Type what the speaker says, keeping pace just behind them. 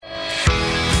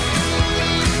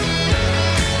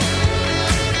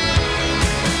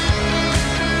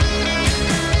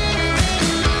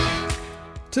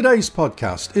Today's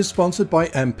podcast is sponsored by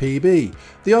MPB,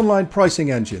 the online pricing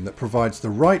engine that provides the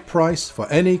right price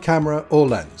for any camera or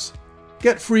lens.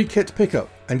 Get free kit pickup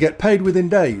and get paid within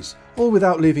days, all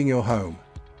without leaving your home.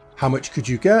 How much could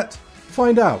you get?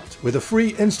 Find out with a free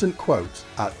instant quote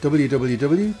at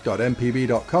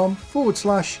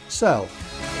www.mpb.com/sell.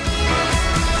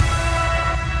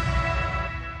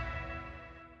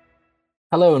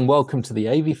 Hello and welcome to the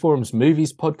AV Forums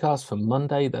Movies podcast for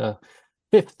Monday, the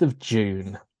 5th of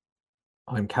June.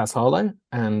 I'm Kaz Harlow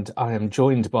and I am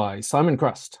joined by Simon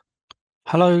Crust.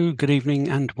 Hello, good evening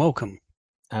and welcome.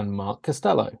 And Mark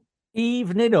Costello.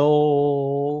 Evening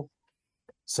all.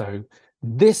 So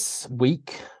this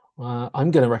week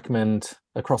I'm going to recommend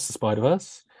Across the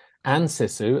Spider-Verse and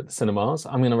Sisu at the cinemas.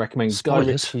 I'm going to recommend Spoilers.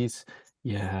 Guy Ritchie's...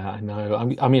 Yeah, I know.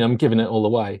 I'm giving it all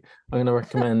away. I'm going to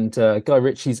recommend Guy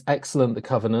Ritchie's Excellent The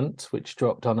Covenant, which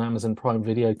dropped on Amazon Prime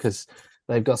Video because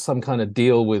they've got some kind of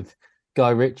deal with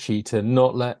Guy Ritchie to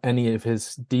not let any of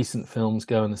his decent films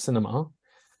go in the cinema.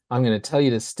 I'm going to tell you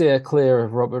to steer clear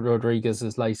of Robert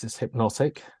Rodriguez's latest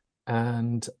Hypnotic.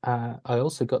 And I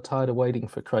also got tired of waiting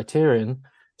for Criterion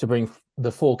to bring the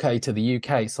 4K to the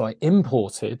UK. So I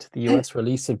imported the US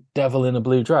release of Devil in a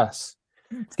Blue Dress.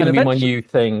 It's going to be my new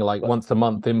thing, like once a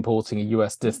month importing a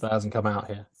US disc that hasn't come out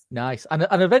here. Nice. And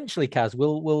eventually, Kaz,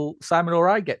 will Simon or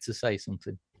I get to say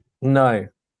something? No.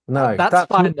 That's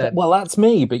fine then. Well, that's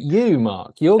me, but you,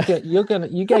 Mark, you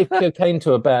gave cocaine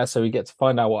to a bear, so we get to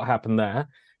find out what happened there.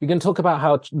 You're going to talk about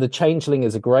how The Changeling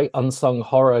is a great unsung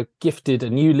horror, gifted a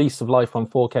new lease of life on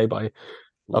 4K by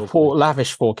a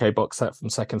lavish 4K box set from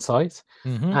Second Sight.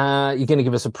 Mm-hmm. You're going to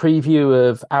give us a preview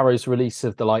of Arrow's release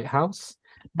of The Lighthouse.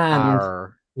 And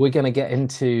we're going to get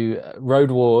into Road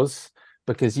Wars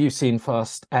because you've seen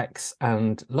Fast X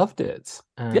and loved it.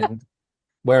 And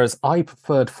whereas I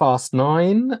preferred Fast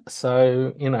 9.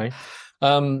 So,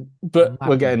 but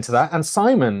we'll get into that. And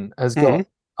Simon has got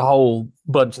a whole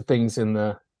bunch of things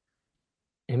in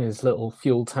his little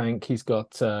fuel tank. He's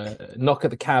got Knock at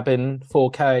the Cabin,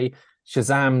 4K,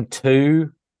 Shazam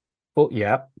 2.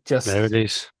 There it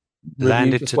is.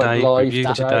 Landed today,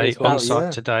 reviewed today, on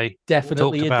site today.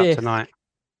 Definitely talked a about diff. tonight.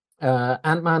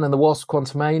 Ant-Man and the Wasp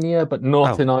Quantumania, but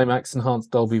not in IMAX Enhanced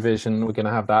Dolby Vision. We're going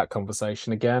to have that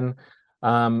conversation again.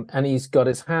 And he's got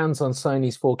his hands on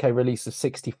Sony's 4K release of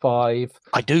 65.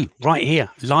 I do, right here,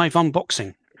 live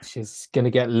unboxing. Which is going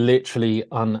to get literally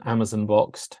un-Amazon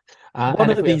boxed.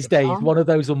 One of these days, one of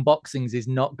those unboxings is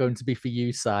not going to be for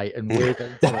you, Si, and we're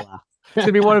going to laugh. It's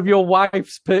going to be one of your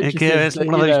wife's purchases. Yeah, it's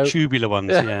one of those tubular ones.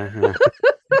 Yeah.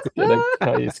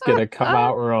 It's gonna come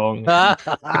out wrong.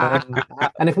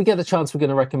 And if we get the chance, we're going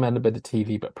to recommend a bit of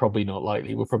TV, but probably not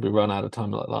likely. We'll probably run out of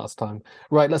time like last time.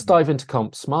 Right, let's dive into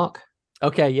comps. Mark?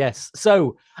 Okay, yes.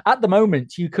 So at the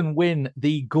moment, you can win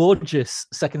the gorgeous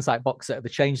Second Sight box set of The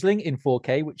Changeling in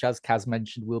 4K, which, as Kaz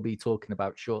mentioned, we'll be talking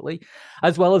about shortly,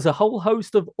 as well as a whole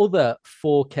host of other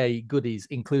 4K goodies,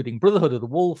 including Brotherhood of the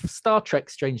Wolf, Star Trek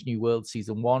Strange New World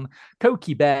Season 1,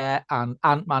 Cokie Bear, and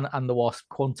Ant-Man and the Wasp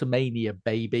Quantumania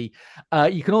Baby.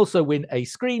 You can also win a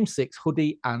Scream 6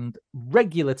 hoodie and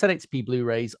regular 1080p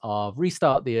Blu-rays of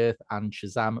Restart the Earth and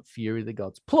Shazam Fury of the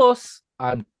Gods. Plus,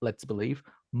 I'm led to believe,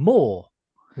 more.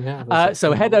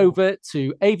 So head over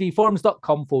to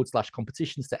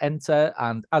avforums.com/competitions to enter,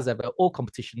 and as ever, all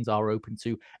competitions are open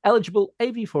to eligible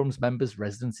AV Forums members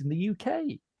residents in the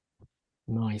UK.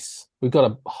 Nice. We've got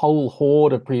a whole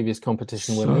horde of previous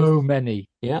competition winners. So many.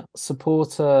 Yeah.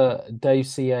 Supporter Dave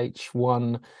CH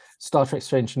won Star Trek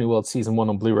Strange New World Season 1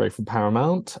 on Blu-ray from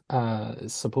Paramount.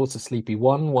 Supporter Sleepy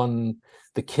won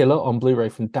The Killer on Blu-ray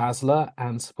from Dazzler,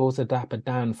 and supporter Dapper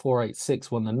Dan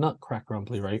 486 won The Nutcracker on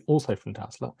Blu-ray, also from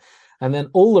Dazzler. And then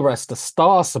all the rest are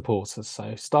Star supporters.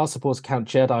 So Star supporters Count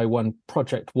Jedi won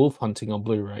Project Wolf Hunting on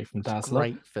Blu-ray from Dazzler.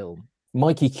 Great film.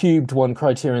 Mikey Cubed won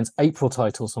Criterion's April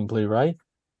titles on Blu-ray.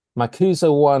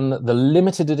 Makusa won the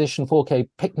limited edition 4K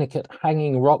Picnic at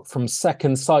Hanging Rock from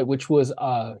Second Sight, which was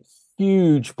a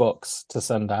huge box to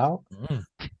send out.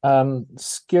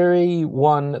 Scurry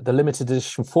won the limited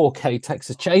edition 4K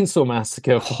Texas Chainsaw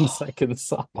Massacre from Second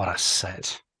Sight. What a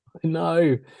set. I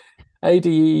know.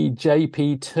 ADE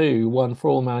JP2 won For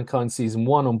All Mankind Season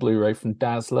 1 on Blu-ray from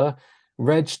Dazzler.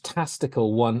 Reg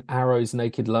Tastical won Arrow's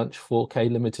Naked Lunch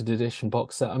 4K limited edition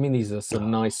box set. I mean, these are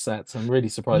some nice sets. I'm really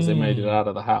surprised they made it out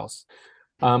of the house.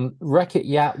 Wreck-It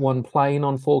Yat won Plane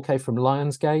on 4K from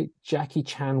Lionsgate. Jackie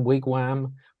Chan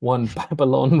Wigwam won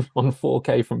Babylon on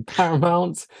 4K from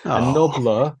Paramount. And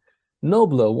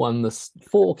Nobler won the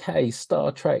 4K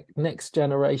Star Trek Next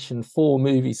Generation 4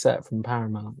 movie set from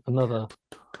Paramount. Another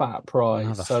fat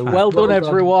prize. So well done,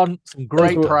 everyone. Some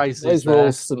great prizes. Those were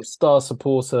all some star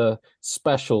supporter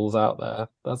specials out there.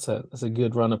 That's a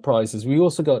good run of prizes. We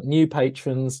also got new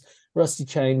patrons, Rusty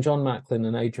Chain, John Macklin,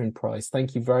 and Adrian Price.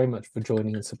 Thank you very much for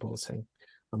joining and supporting.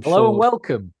 Hello and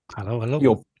welcome.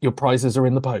 Hello. Your prizes are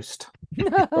in the post.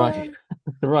 Right.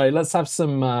 Right. Let's have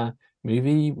some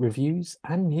movie reviews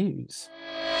and news.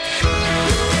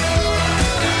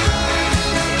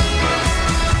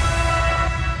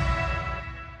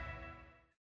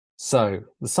 So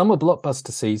the summer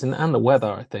blockbuster season and the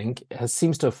weather, I think,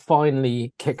 seems to have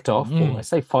finally kicked off. Or I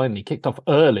say finally kicked off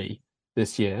early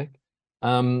this year.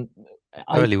 Early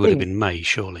would have been May,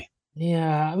 surely.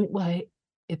 Yeah, I mean, well,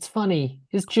 it's funny.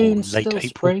 Is June still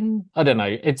spring? I don't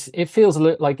know. It feels a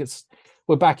little like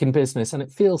we're back in business, and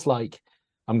it feels like,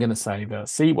 I'm going to say the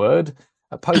C word,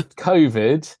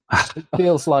 post-COVID. It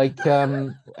feels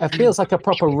like a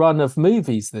proper run of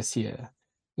movies this year.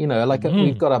 You know, like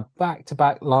we've got a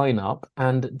back-to-back lineup,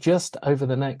 and just over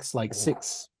the next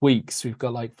 6 weeks, we've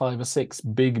got 5 or 6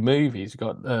 big movies. We've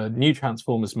got new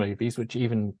Transformers movies, which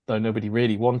even though nobody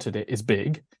really wanted it, is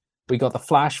big. We got The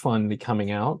Flash finally coming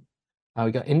out.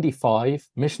 We got Indy 5,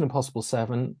 Mission Impossible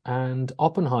 7, and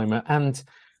Oppenheimer, and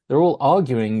they're all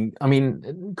arguing. I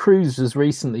mean, Cruise has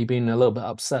recently been a little bit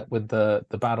upset with the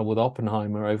battle with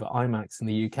Oppenheimer over IMAX in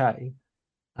the UK.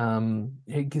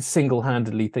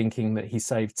 Single-handedly thinking that he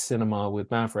saved cinema with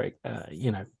Maverick.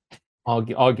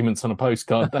 Arguments on a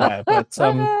postcard there, but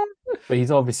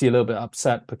he's obviously a little bit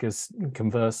upset because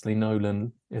conversely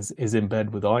Nolan is in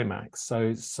bed with IMAX.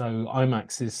 So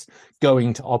IMAX is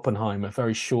going to Oppenheimer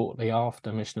very shortly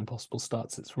after Mission Impossible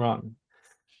starts its run.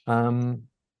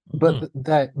 But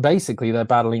they're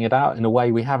battling it out in a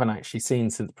way we haven't actually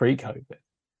seen since pre-COVID.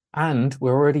 And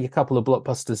we're already a couple of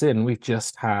blockbusters in. We've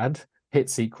just had hit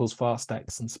sequels Fast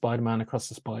X and Spider-Man Across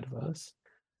the Spider-Verse,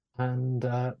 and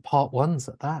part ones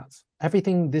at that.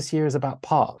 Everything this year is about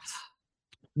parts.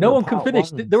 No one can finish.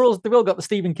 They've all got the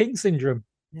Stephen King syndrome.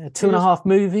 Yeah, 2.5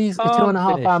 movies,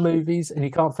 2.5 hour movies, and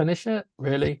you can't finish it,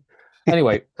 really.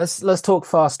 Anyway, let's talk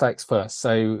Fast X first.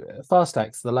 So Fast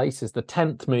X, the latest, the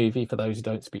 10th movie for those who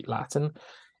don't speak Latin.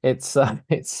 It's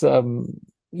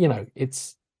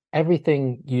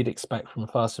everything you'd expect from a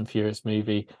Fast and Furious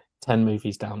movie 10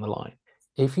 movies down the line.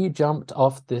 If you jumped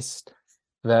off this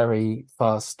very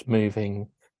fast moving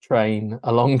train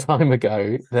a long time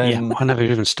ago, then I never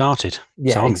even started.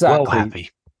 Yeah, so I'm exactly. well happy.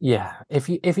 Yeah, if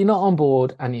you're not on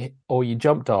board or you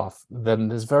jumped off, then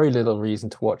there's very little reason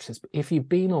to watch this. But if you've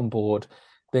been on board,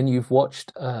 then you've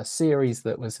watched a series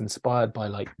that was inspired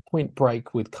by Point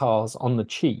Break with cars on the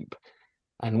cheap,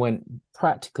 and went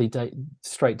practically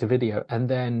straight to video, and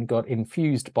then got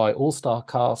infused by all-star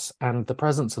casts and the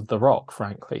presence of The Rock,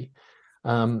 frankly,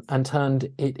 and turned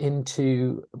it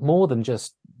into more than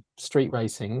just street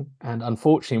racing, and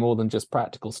unfortunately more than just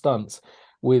practical stunts,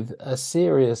 with a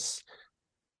serious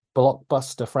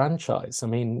blockbuster franchise. I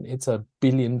mean, it's a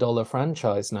billion-dollar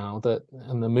franchise now,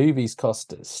 and the movies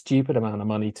cost a stupid amount of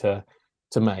money to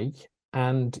make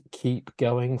and keep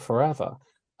going forever.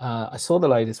 I saw the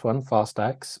latest one, Fast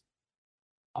X.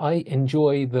 I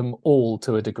enjoy them all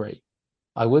to a degree.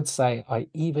 I would say I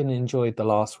even enjoyed the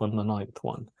last one, the 9th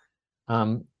one.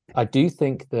 I do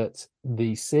think that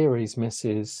the series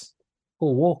misses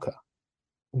Paul Walker,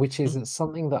 which is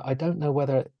something that I don't know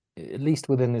whether, at least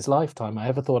within his lifetime, I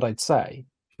ever thought I'd say.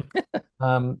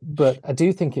 But I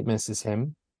do think it misses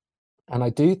him. And I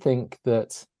do think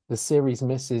that the series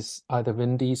misses either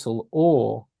Vin Diesel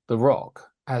or The Rock,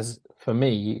 as for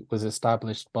me was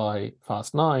established by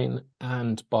Fast 9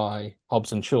 and by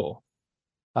Hobbs and Shaw,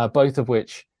 both of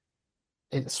which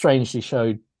it strangely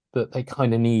showed that they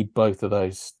kind of need both of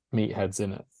those meatheads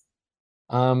in it.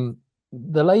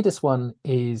 The latest one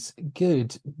is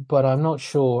good, but I'm not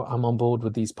sure I'm on board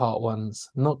with these part ones.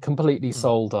 Not completely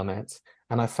sold on it.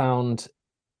 And I found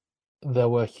there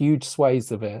were huge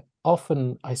swathes of it.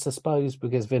 Often, I suppose,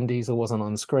 because Vin Diesel wasn't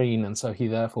on screen, and so he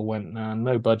therefore went,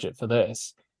 no budget for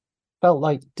this. Felt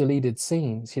like deleted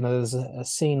scenes. There's a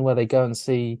scene where they go and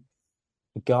see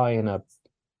a guy in a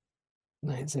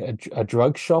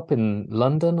drug shop in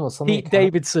London or something. Pete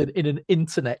Davidson in an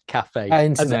internet cafe.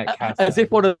 Cafe. As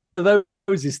if one of those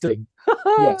is doing.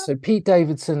 Yeah, so Pete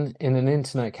Davidson in an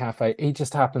internet cafe. He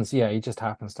just happens to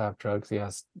have drugs. He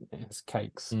has his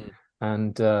cakes.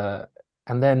 And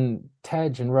then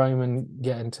Tej and Roman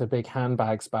get into a big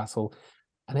handbags battle.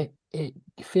 And it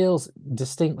feels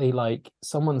distinctly like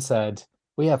someone said,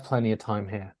 we have plenty of time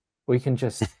here. We can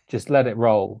just let it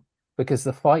roll, because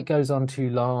the fight goes on too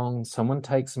long. Someone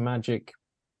takes a magic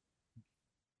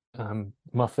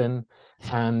muffin,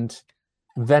 and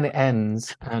then it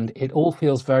ends, and it all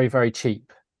feels very, very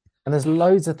cheap. And there's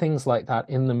loads of things like that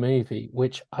in the movie,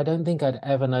 which I don't think I'd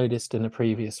ever noticed in a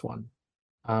previous one.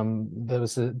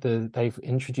 They've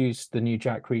introduced the new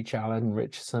Jack Reacher, Alan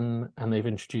Richardson, and they've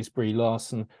introduced Brie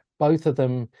Larson. Both of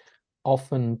them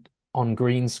often on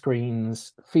green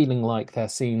screens, feeling like their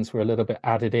scenes were a little bit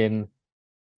added in.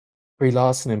 Brie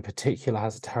Larson in particular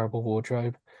has a terrible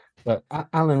wardrobe, but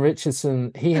Alan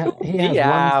Richardson, he has one thing.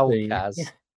 Yeah,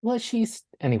 well,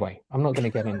 anyway, I'm not going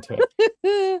to get into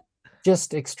it.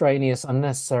 Just extraneous,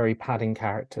 unnecessary padding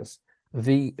characters.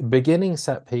 The beginning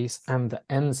set piece and the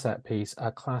end set piece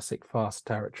are classic Fast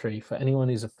territory for anyone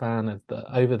who's a fan of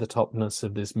the over-the-topness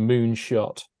of this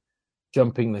moonshot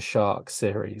jumping the shark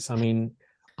series. I mean,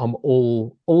 I'm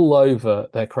all over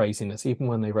their craziness, even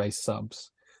when they race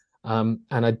subs. And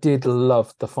I did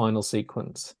love the final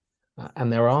sequence.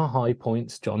 And there are high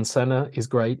points. John Cena is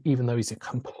great, even though he's a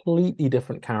completely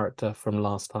different character from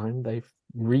last time. They've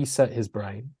reset his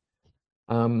brain.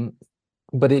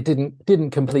 But it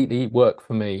didn't completely work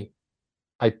for me.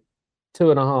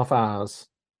 2.5 hours.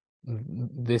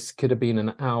 This could have been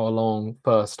an hour-long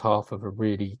first half of a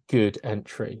really good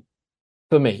entry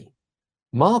for me.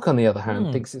 Mark, on the other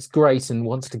hand, thinks it's great and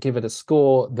wants to give it a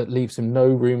score that leaves him no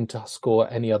room to score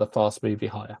any other Fast movie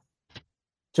higher.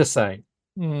 Just saying.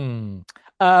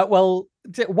 Well,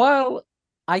 while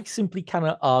I simply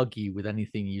cannot argue with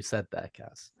anything you said there,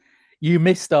 Kaz, you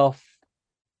missed off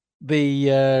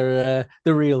the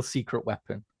real secret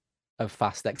weapon of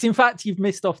Fast X. In fact, you've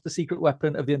missed off the secret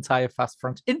weapon of the entire Fast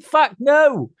franchise. In fact,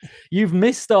 no, you've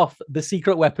missed off the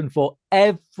secret weapon for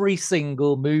every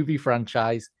single movie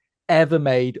franchise ever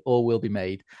made or will be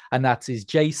made, and that is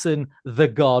Jason the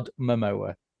God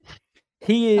Momoa.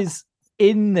 He is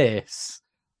in this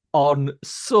on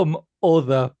some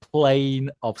other plane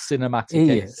of cinematic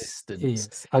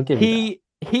existence. I'll give you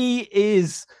that. He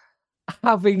is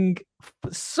having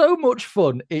so much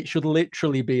fun, it should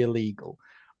literally be illegal,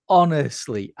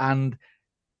 honestly. And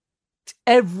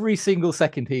every single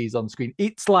second he's on screen,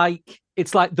 it's like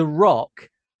The Rock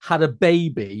had a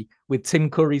baby with Tim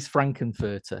Curry's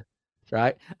Frankenfurter,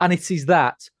 right? And it is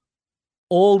that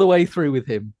all the way through with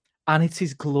him, and it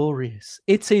is glorious.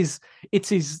 It is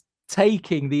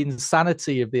taking the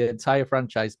insanity of the entire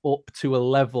franchise up to a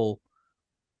level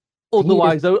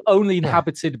otherwise only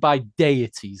inhabited by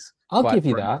deities. I'll give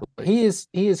you that. He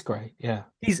is great. Yeah,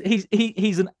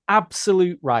 he's an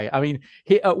absolute riot. I mean,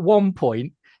 at one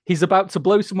point he's about to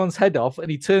blow someone's head off,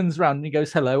 and he turns around and he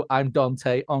goes, "Hello, I'm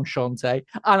Dante, enchanté,"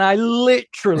 and I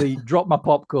literally dropped my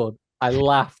popcorn. I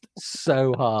laughed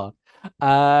so hard.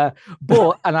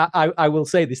 But I will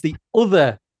say this: the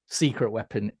other secret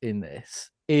weapon in this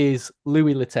is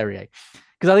Louis Leterrier,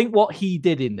 because I think what he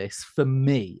did in this for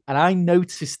me, and I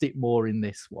noticed it more in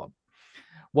this one,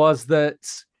 was that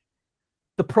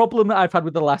the problem that I've had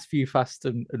with the last few Fast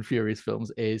and Furious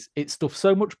films is it stuffs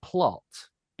so much plot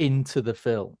into the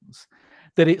films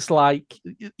that it's like,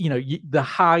 the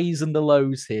highs and the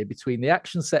lows here between the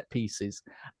action set pieces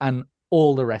and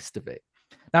all the rest of it.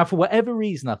 Now, for whatever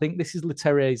reason, I think this is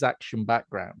Leterrier's action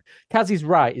background. Kaz is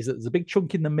right, is that there's a big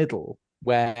chunk in the middle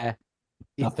where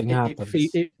nothing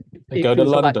happens. They go to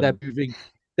London. Like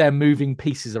they're moving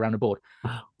pieces around the board.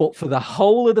 But for the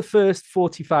whole of the first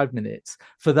 45 minutes,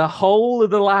 for the whole of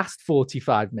the last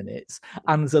 45 minutes,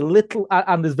 and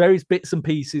there's various bits and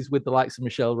pieces with the likes of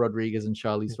Michelle Rodriguez and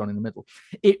Charlize Theron in the middle,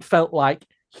 it felt like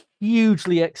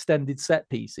hugely extended set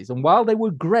pieces. And while they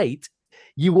were great,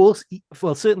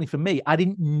 certainly for me, I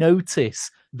didn't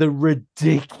notice the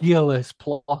ridiculous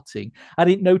plotting. I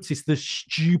didn't notice the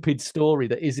stupid story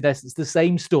that is in essence the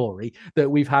same story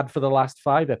that we've had for the last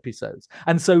 5 episodes.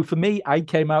 And so for me, I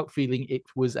came out feeling it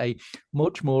was a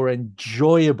much more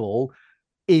enjoyable,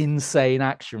 insane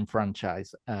action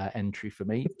franchise entry for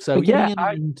me. So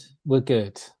we're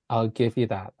good. I'll give you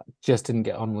that. Just didn't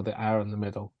get on with the hour in the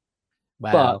middle.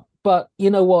 Wow. But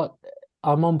you know what?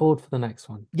 I'm on board for the next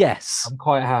one. Yes. I'm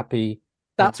quite happy.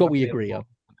 That's what we agree on.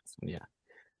 Yeah.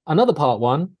 Another part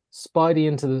 1,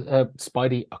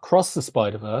 Spidey Across the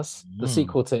Spider-Verse, the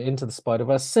sequel to Into the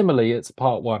Spider-Verse. Similarly, it's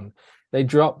part 1. They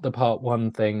dropped the part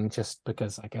 1 thing just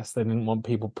because I guess they didn't want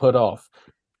people put off.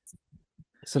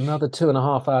 It's another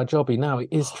 2.5 hour jobby. Now, it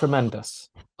is tremendous.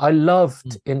 I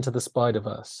loved Into the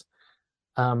Spider-Verse.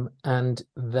 And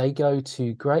they go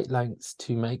to great lengths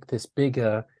to make this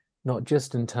bigger, not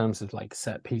just in terms of like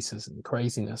set pieces and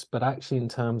craziness, but actually in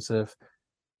terms of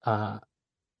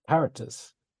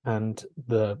characters and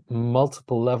the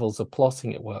multiple levels of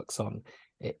plotting it works on.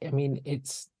 I mean,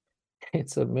 it's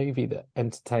a movie that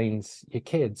entertains your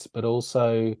kids, but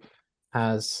also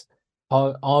has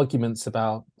arguments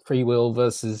about free will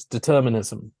versus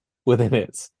determinism within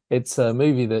it. It's a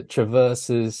movie that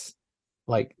traverses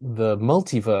like the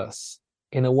multiverse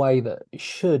in a way that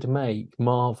should make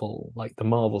Marvel, like the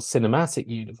Marvel Cinematic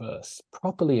Universe,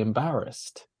 properly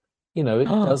embarrassed. You know, it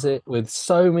does it with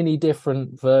so many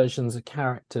different versions of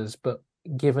characters, but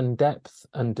given depth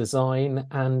and design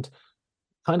and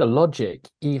kind of logic,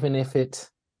 even if it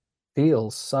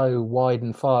feels so wide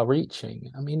and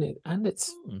far-reaching. I mean,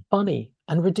 it's funny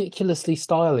and ridiculously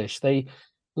stylish.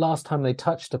 Last time they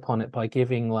touched upon it by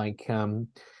giving like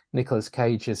Nicolas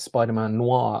Cage's Spider-Man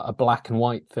Noir a black and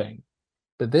white thing,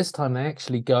 but this time they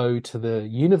actually go to the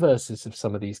universes of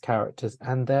some of these characters,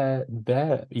 and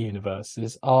their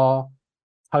universes are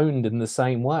toned in the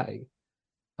same way.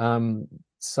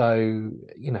 So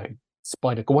you know,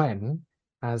 Spider-Gwen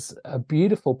has a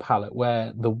beautiful palette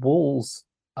where the walls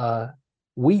are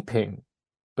weeping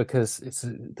because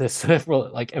there's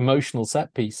several like emotional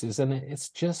set pieces, and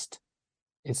it's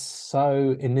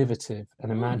so innovative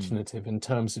and imaginative in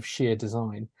terms of sheer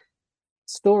design.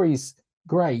 Story's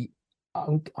great.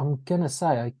 I'm gonna say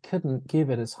I couldn't give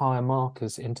it as high a mark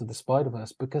as Into the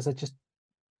Spider-Verse because I just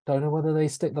don't know whether they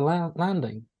stick the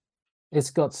landing. It's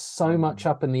got so much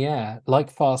up in the air, like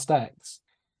Fast X.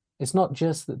 It's not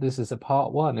just that this is a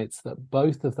part one, it's that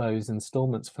both of those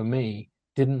installments for me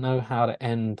didn't know how to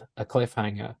end a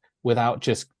cliffhanger without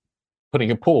just putting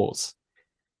a pause.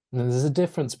 And there's a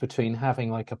difference between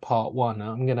having like a part one.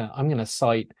 I'm gonna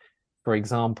cite, for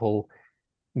example,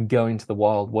 going to the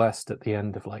Wild West at the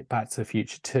end of like Back to the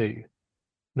Future 2,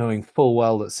 knowing full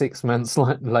well that 6 months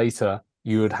later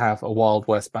you would have a Wild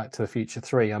West Back to the Future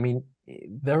 3. I mean,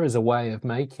 there is a way of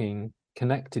making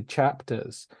connected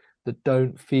chapters that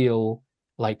don't feel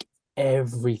like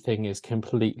everything is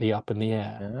completely up in the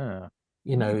air.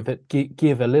 You know, that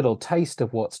give a little taste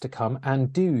of what's to come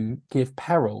and do give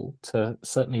peril to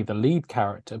certainly the lead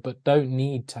character, but don't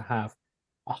need to have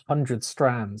 100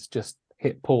 strands just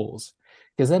hit pause,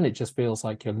 because then it just feels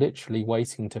like you're literally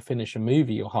waiting to finish a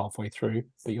movie you're halfway through,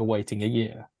 but you're waiting a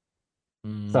year.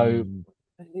 So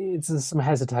it's some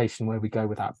hesitation where we go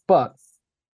with that. But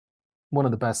one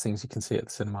of the best things you can see at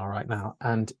the cinema right now,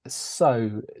 and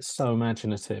so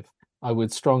imaginative. I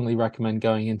would strongly recommend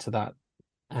going into that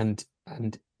and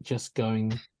just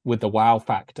going with the wow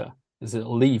factor, as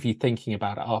it'll leave you thinking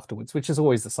about it afterwards, which is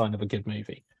always the sign of a good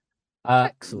movie.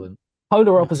 Excellent.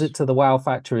 Polar opposite to the wow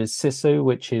factor is Sisu,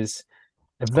 which is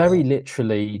very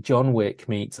literally John Wick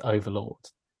meets Overlord.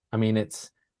 I mean,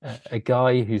 it's a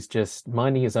guy who's just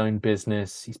minding his own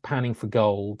business. He's panning for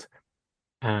gold,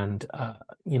 and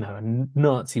you know, a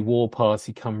Nazi war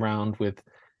party come round with,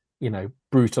 you know,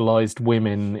 brutalized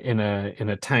women in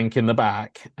a tank in the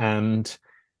back, and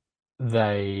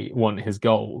they want his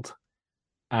gold,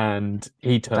 and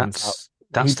he turns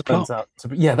out to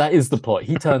be, yeah, that is the plot.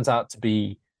 He turns out to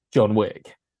be John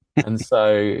Wick. And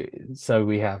so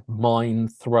we have mine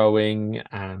throwing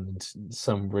and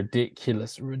some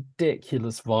ridiculous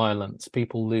violence.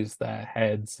 People lose their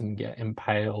heads and get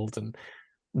impaled and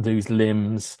lose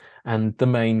limbs, and the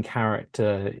main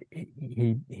character,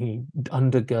 he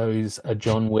undergoes a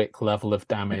John Wick level of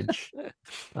damage.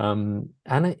 And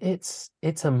it's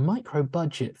a micro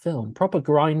budget film, proper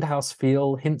grindhouse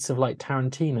feel, hints of like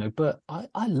Tarantino, but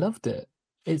I loved it.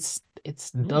 It's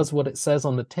does what it says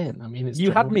on the tin. I mean, it's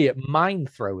you had me at mine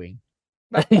throwing.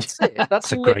 That's it.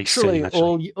 That's literally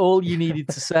all you needed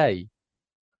to say.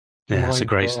 Yeah, it's a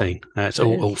great scene. It's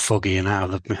all foggy, and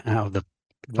out of the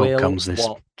fog comes this.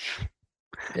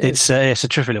 It's a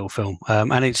terrific little film,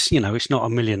 and it's, you know, it's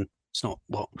not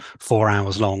 4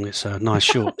 hours long. It's a nice,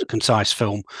 short, concise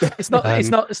film. It's not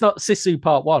Sisu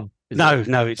Part 1. No,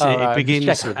 it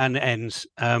begins and ends,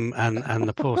 and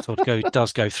the poor Todd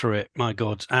does go through it. My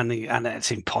God, and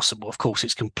it's impossible. Of course,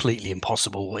 it's completely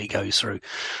impossible what he goes through.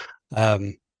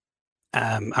 And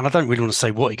I don't really want to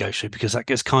say what he goes through, because that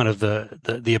gets kind of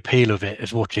the appeal of it,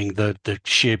 is watching the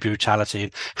sheer brutality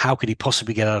and how could he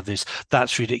possibly get out of this?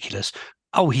 That's ridiculous.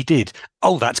 Oh, he did.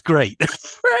 Oh, that's great.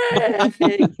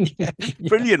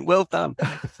 Brilliant. Well done.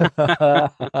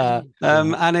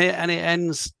 And it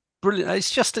ends brilliant. It's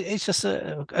just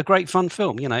a great fun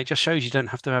film. You know, it just shows you don't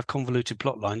have to have convoluted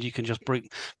plot lines. You can just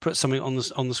put something on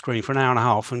the screen for an hour and a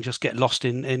half and just get lost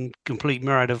in complete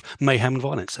myriad of mayhem and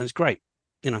violence. And it's great.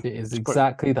 You know, it is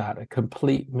exactly that, a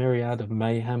complete myriad of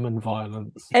mayhem and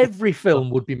violence. Every film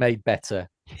would be made better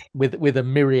with a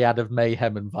myriad of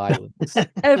mayhem and violence.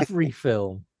 Every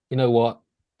film. You know what?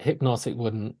 Hypnotic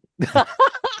wouldn't.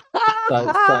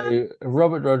 So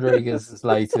Robert Rodriguez's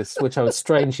latest, which I was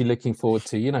strangely looking forward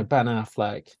to, you know, Ben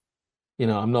Affleck, you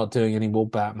know, I'm not doing any more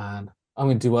Batman. I'm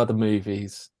going to do other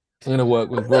movies. I'm going to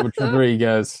work with Robert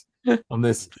Rodriguez on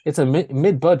this. It's a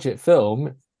mid-budget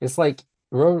film. It's like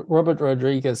Robert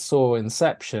Rodriguez saw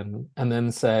Inception and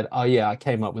then said, "Oh yeah, I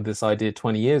came up with this idea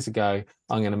 20 years ago.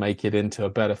 I'm going to make it into a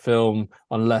better film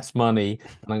on less money,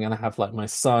 and I'm going to have like my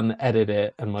son edit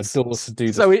it and my daughter do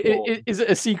the." So is it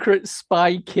a secret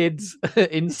Spy Kids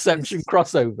Inception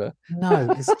crossover?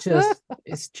 No,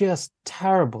 it's just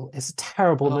terrible. It's a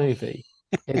terrible movie.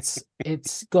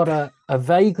 It's got a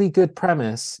vaguely good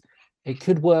premise. It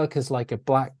could work as like a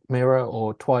Black Mirror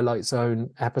or Twilight Zone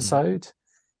episode.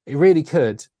 It really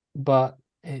could, but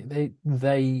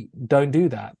they don't do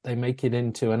that. They make it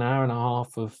into an hour and a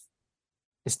half of.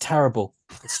 It's terrible.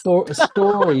 The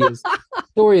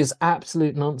story is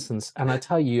absolute nonsense. And I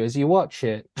tell you, as you watch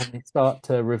it and they start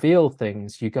to reveal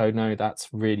things, you go, "No, that's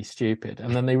really stupid."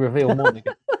 And then they reveal more. And you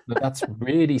go, "No, that's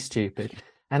really stupid."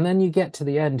 And then you get to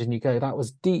the end and you go, "That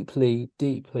was deeply,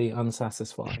 deeply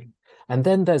unsatisfying." And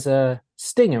then there's a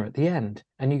stinger at the end,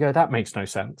 and you go, "That makes no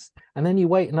sense." And then you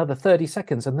wait another 30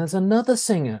 seconds, and there's another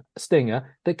stinger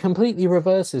that completely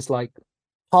reverses like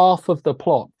half of the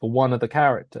plot for one of the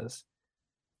characters.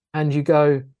 And you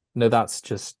go, "No, that's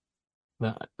just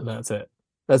that's it.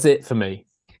 That's it for me."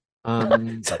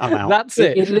 I'm out. That's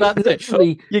it.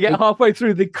 Literally, you get halfway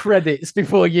through the credits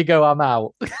before you go, "I'm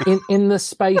out." In the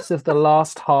space of the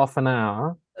last half an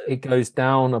hour, it goes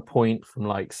down a point from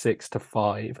like 6 to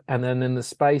 5, and then in the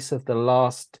space of the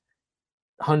last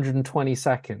 120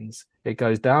 seconds, it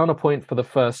goes down a point for the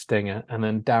first stinger, and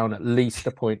then down at least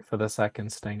a point for the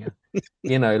second stinger.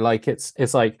 Like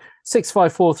it's like 6,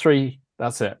 5, 4, 3.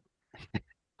 That's it.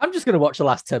 I'm just going to watch the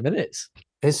last 10 minutes.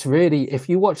 It's really, if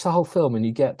you watch the whole film and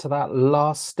you get to that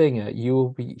last stinger, you will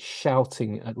be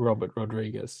shouting at Robert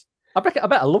Rodriguez. I bet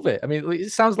I love it. I mean,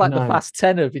 it sounds like the Fast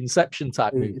 10 of Inception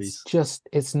type movies.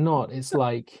 It's not. It's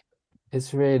like,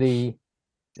 it's really,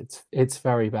 it's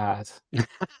very bad.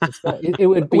 It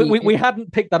would be. We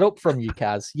hadn't picked that up from you,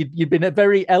 Kaz. You'd been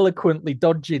very eloquently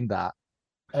dodging that.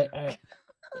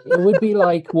 It would be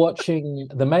like watching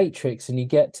The Matrix and you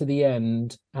get to the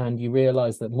end and you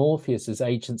realize that Morpheus is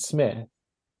Agent Smith.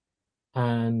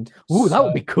 And that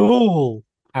would be cool.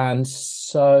 And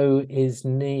so is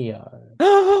Neo.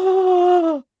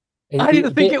 I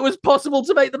didn't think it was possible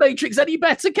to make The Matrix any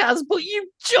better, Kaz, but you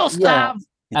just have.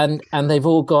 And they've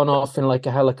all gone off in like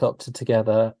a helicopter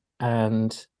together,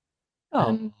 and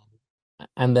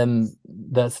then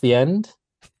that's the end.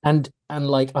 And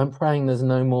like, I'm praying there's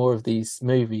no more of these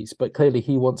movies, but clearly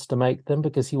he wants to make them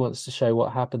because he wants to show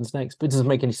what happens next. But it doesn't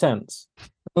make any sense.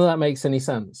 None of that makes any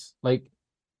sense. Like,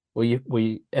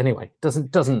 anyway,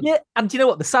 doesn't. Yeah, and you know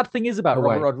what the sad thing is about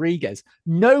Robert Rodriguez?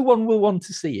 No one will want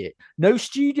to see it. No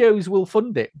studios will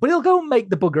fund it, but he'll go and make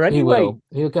the bugger anyway.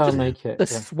 He'll go and make it. The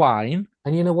swine.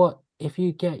 And you know what? If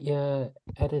you get your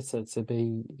editor to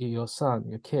be your son,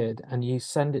 your kid, and you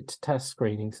send it to test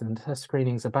screenings, and test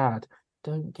screenings are bad,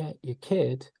 don't get your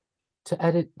kid to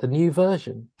edit the new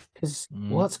version, because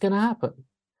what's going to happen?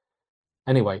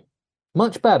 Anyway,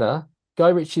 much better. Guy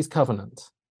Ritchie's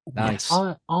Covenant. Nice.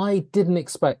 I didn't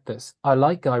expect this. I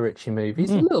like Guy Ritchie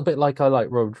movies, a little bit like I like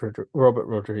Robert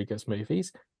Rodriguez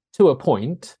movies, to a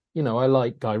point. I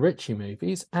like Guy Ritchie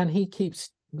movies, and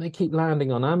they keep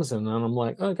landing on Amazon, and I'm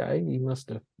like, okay, he must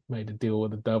have made a deal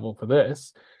with the devil for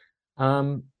this.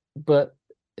 But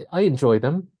I enjoy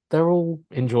them. They're all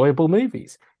enjoyable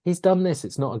movies. He's done this.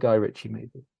 It's not a Guy Ritchie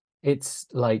movie. It's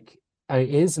like, it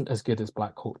isn't as good as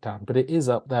Black Hawk Down, but it is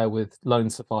up there with Lone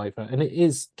Survivor, and it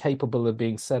is capable of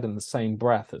being said in the same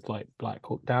breath as like Black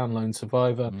Hawk Down, Lone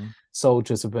Survivor,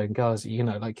 Soldiers of Benghazi.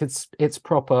 Like it's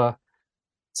proper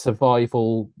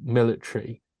survival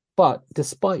military. But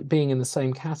despite being in the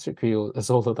same category as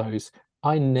all of those,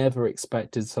 I never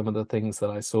expected some of the things that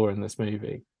I saw in this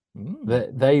movie.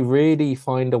 They really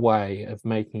find a way of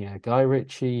making a Guy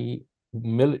Ritchie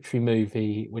military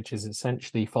movie, which is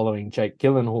essentially following Jake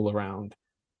Gyllenhaal around,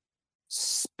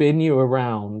 spin you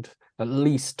around at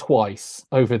least twice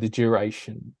over the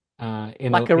duration.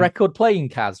 Like a record playing,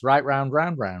 Kaz, right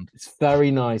round. It's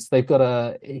very nice. They've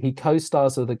got he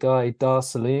co-stars with a guy, Dar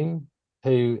Salim,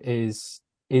 who is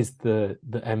the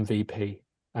MVP.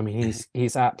 I mean,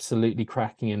 he's absolutely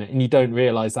cracking in it, and you don't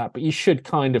realize that, but you should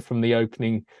kind of from the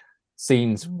opening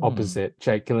scenes opposite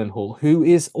Jake Gyllenhaal, who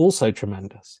is also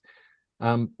tremendous.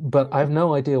 But I have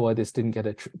no idea why this didn't get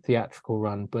a theatrical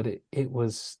run, but it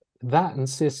was that and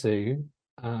Sisu.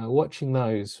 Watching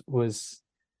those was,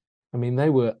 I mean, they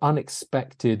were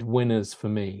unexpected winners for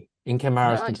me in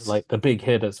comparison to like the big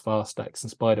hitters, Fast X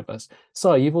and Spider-Verse.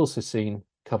 So you've also seen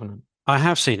Covenant. I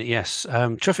have seen it, yes.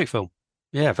 Terrific film.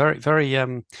 Yeah, very, very.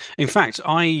 In fact,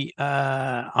 I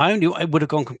would have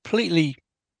gone completely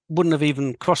wouldn't have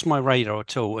even crossed my radar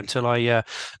at all until I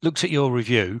looked at your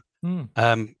review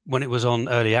when it was on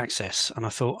early access, and I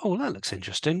thought, oh, that looks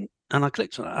interesting, and I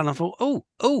clicked on it, and I thought, oh,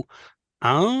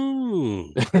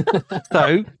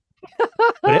 so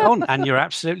put it on, and you're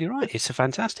absolutely right. It's a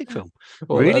fantastic film,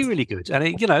 really, really good, and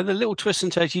it, the little twists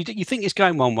and turns. You think it's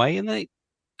going one way, and then it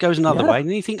goes another way, and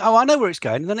then you think, oh, I know where it's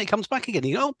going, and then it comes back again.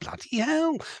 And you go, oh, bloody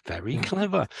hell, very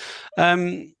clever.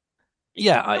 I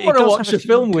want to watch a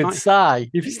film with Si.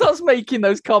 If he starts making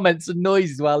those comments and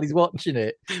noises while he's watching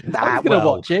it, I'm going to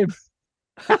watch him.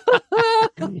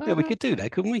 Yeah, we could do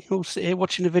that, couldn't we? All sit here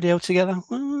watching a video together.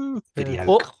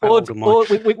 Video. Or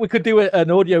we could do an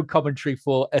audio commentary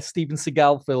for a Steven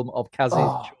Seagal film of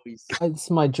Kaz's choice. It's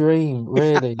my dream,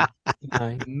 really.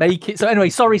 Make it. So anyway,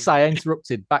 sorry, Si, I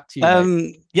interrupted. Back to you. I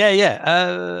don't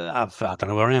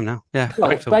know where I am now. Yeah.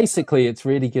 Well, basically, it's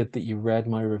really good that you read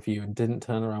my review and didn't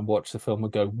turn around, watch the film,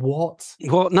 and go, "What?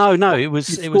 What? No, it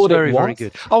was very, very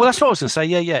good. Oh, that's what I was going to say.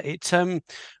 Yeah. It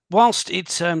whilst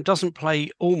it doesn't play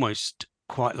almost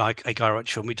quite like a Guy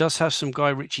Ritchie film, it does have some Guy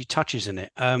Ritchie touches in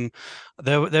it.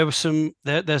 There was some.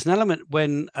 There's an element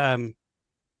when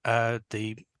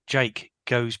the Jake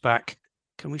goes back.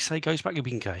 Can we say goes back?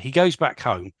 He goes back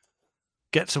home,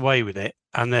 gets away with it,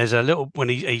 and there's a little when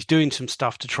he's doing some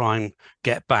stuff to try and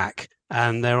get back,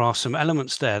 and there are some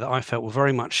elements there that I felt were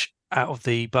very much out of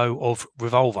the bow of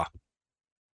Revolver,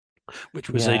 which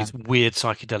was a weird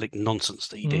psychedelic nonsense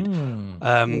that he did.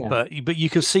 But you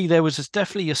can see there was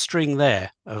definitely a string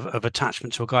there of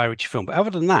attachment to a Guy Ritchie film. But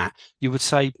other than that, you would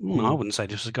say, I wouldn't say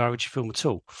this was a Guy Ritchie film at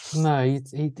all. No,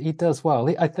 he does well.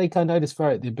 I think I noticed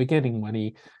right at the beginning when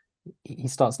he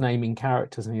starts naming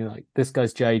characters and you're like, this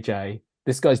guy's JJ,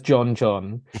 this guy's John,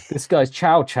 this guy's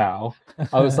Chow.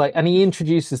 I was like, and he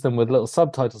introduces them with little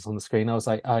subtitles on the screen. I was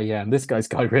like, oh yeah, and this guy's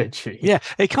Guy Ritchie. Yeah,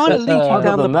 it kind of leads you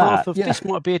down the path of this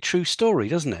might be a true story,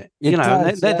 doesn't it? There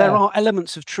are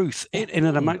elements of truth in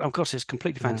an amount. Of course, it's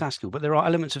completely fantastical, but there are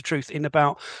elements of truth in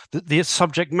about the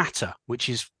subject matter, which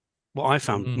is what I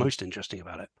found most interesting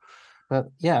about it.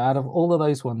 But yeah, out of all of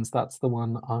those ones, that's the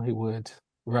one I would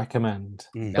recommend.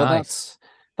 Nice.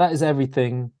 But that is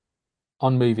everything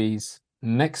on movies.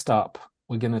 Next up,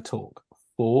 we're going to talk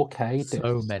 4K discs.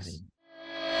 So many.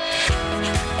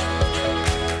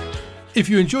 If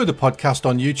you enjoy the podcast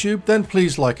on YouTube, then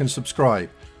please like and subscribe.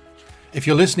 If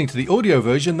you're listening to the audio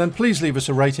version, then please leave us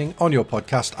a rating on your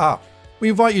podcast app. We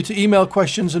invite you to email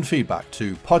questions and feedback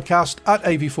to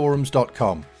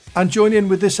podcast@avforums.com and join in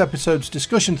with this episode's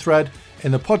discussion thread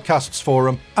in the podcasts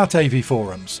forum at AV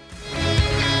Forums.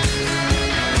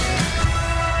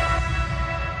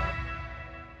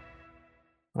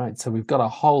 Right, so we've got a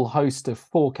whole host of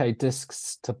 4K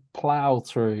discs to plow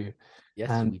through. Yes,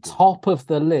 and top of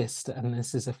the list, and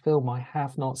this is a film I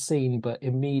have not seen, but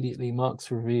immediately Mark's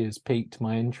review has piqued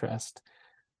my interest.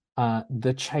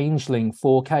 The Changeling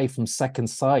 4K from Second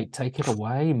Sight. Take it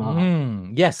away, Mark.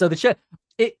 Yeah, so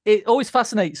it always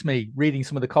fascinates me reading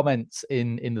some of the comments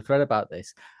in the thread about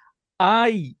this.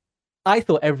 I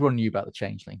thought everyone knew about The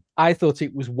Changeling. I thought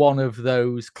it was one of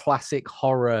those classic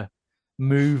horror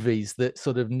movies that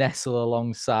sort of nestle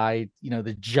alongside,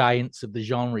 the giants of the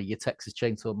genre, your Texas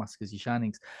Chainsaw Massacres, your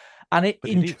Shinings. And it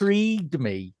intrigued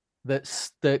me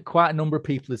that quite a number of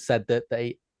people had said that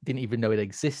they didn't even know it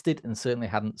existed and certainly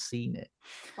hadn't seen it.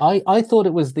 I thought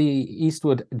it was the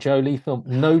Eastwood Jolie film.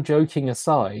 No joking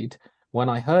aside, when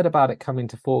I heard about it coming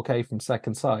to 4K from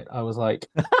Second Sight, I was like,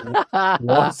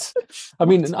 what? I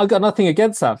mean, I've got nothing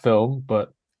against that film,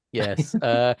 but... Yes.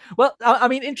 Well, I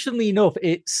mean, interestingly enough,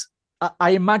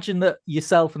 I imagine that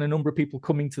yourself and a number of people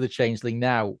coming to The Changeling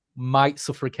now might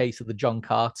suffer a case of the John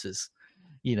Carters.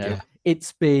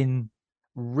 It's been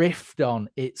riffed on,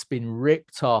 it's been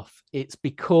ripped off, it's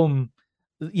become,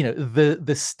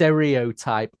 the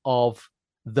stereotype of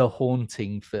the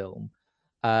haunting film.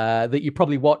 That you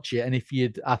probably watch it, and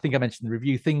I think I mentioned in the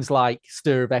review, things like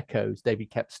Stir of Echoes,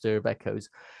 David Koepp's Stir of Echoes,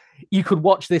 you could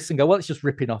watch this and go, well, it's just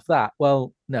ripping off that.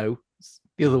 Well, no, it's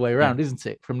the other way around, isn't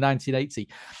it? From 1980.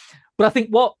 But I think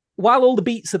while all the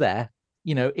beats are there,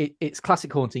 it's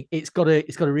classic haunting. It's got a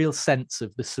real sense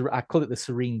of I call it the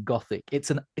serene gothic. It's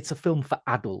a film for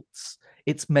adults.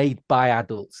 It's made by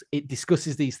adults. It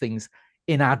discusses these things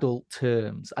in adult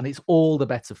terms, and it's all the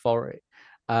better for it.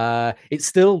 It's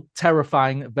still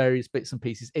terrifying at various bits and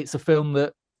pieces. It's a film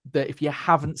that if you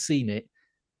haven't seen it,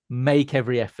 make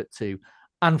every effort to.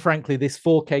 And frankly, this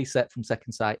 4K set from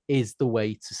Second Sight is the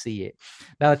way to see it.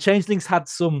 Now, Changeling's had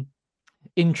some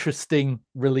interesting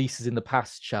releases in the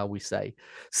past, shall we say.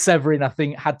 Severin, I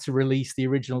think, had to release the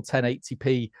original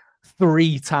 1080p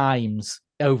 3 times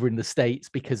over in the States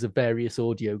because of various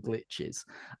audio glitches.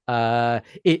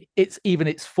 Its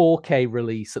 4K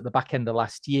release at the back end of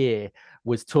last year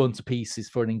was torn to pieces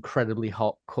for an incredibly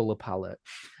hot color palette.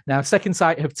 Now, Second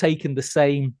Sight have taken the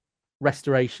same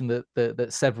restoration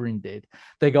that Severin did.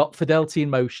 They got Fidelity in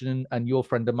Motion and your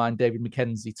friend of mine, David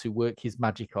McKenzie, to work his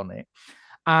magic on it.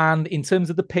 And in terms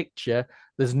of the picture,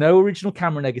 there's no original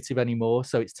camera negative anymore,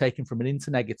 so it's taken from an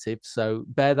internegative. So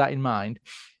bear that in mind.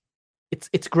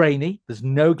 It's grainy. There's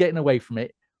no getting away from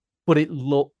it, but it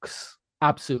looks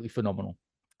absolutely phenomenal.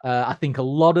 I think a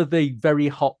lot of the very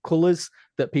hot colors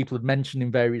that people have mentioned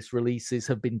in various releases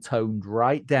have been toned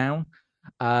right down.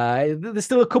 There's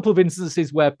still a couple of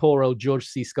instances where poor old George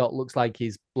C. Scott looks like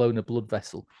he's blown a blood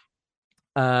vessel.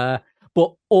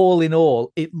 But all in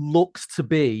all, it looks to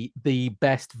be the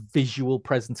best visual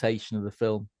presentation of the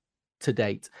film to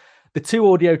date. The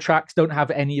 2 audio tracks don't have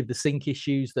any of the sync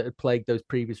issues that had plagued those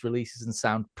previous releases and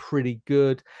sound pretty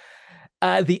good.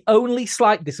 The only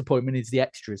slight disappointment is the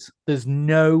extras. There's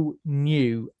no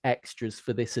new extras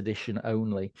for this edition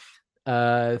only.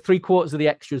 3/4 of the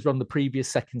extras were on the previous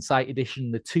Second Sight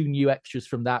edition. The 2 new extras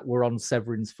from that were on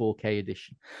Severin's 4K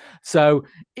edition. So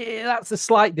that's a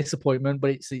slight disappointment, but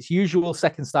it's its usual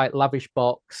Second Sight lavish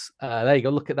box. There you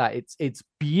go. Look at that. It's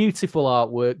beautiful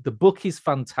artwork. The book is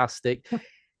fantastic.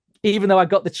 Even though I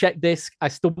got the check disc, I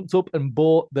stumped up and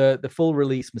bought the full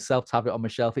release myself to have it on my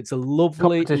shelf. It's a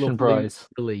lovely prize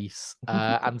release.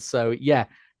 And so, yeah,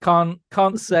 can't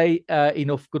say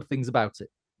enough good things about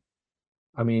it.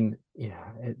 I mean, yeah,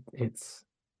 it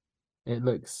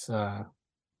looks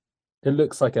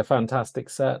like a fantastic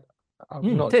set.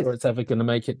 I'm not sure it's ever going to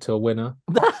make it to a winner,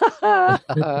 but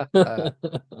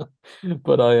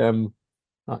I am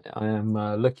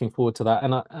looking forward to that.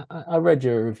 And I read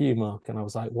your review, Mark, and I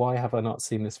was like, why have I not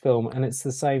seen this film? And it's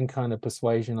the same kind of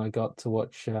persuasion I got to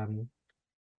watch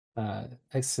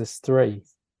Exorcist 3.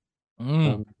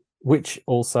 Which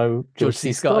also George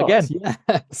C. Scott again. Yeah.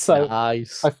 So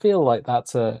nice. I feel like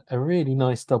that's a really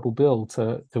nice double bill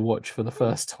to watch for the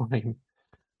first time.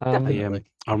 I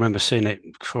remember seeing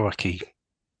it, crikey,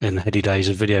 in the heady days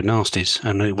of Video Nasties.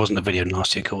 And it wasn't a Video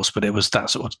Nasty, of course, but it was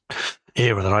that sort of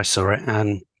era that I saw it,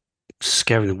 and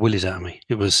scaring the willies out of me.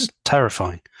 It was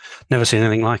terrifying. Never seen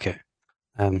anything like it.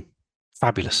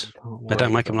 Fabulous. They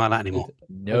don't make them like that anymore.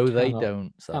 No, they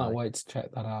don't. Can't wait to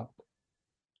check that out.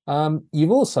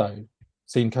 You've also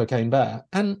seen Cocaine Bear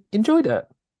and enjoyed it.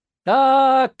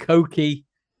 Cokey.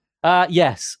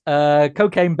 Yes.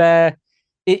 Cocaine Bear.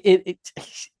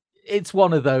 It's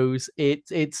one of those.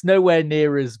 It's nowhere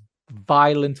near as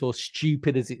violent or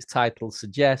stupid as its title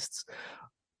suggests,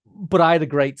 but I had a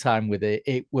great time with it.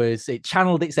 It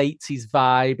channeled its 80s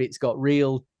vibe. It's got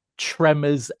real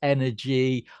Tremors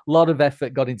energy, a lot of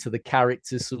effort got into the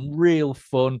characters, some real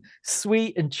fun,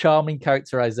 sweet and charming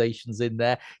characterizations in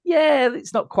there. Yeah,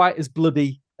 it's not quite as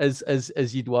bloody as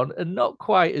you'd want, and not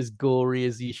quite as gory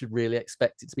as you should really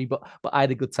expect it to be, but I had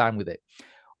a good time with it.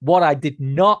 What I did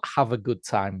not have a good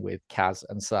time with, Kaz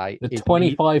and Sai, the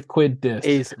 25 quid disc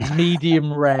is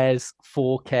medium rare's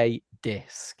 4K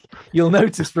disc. You'll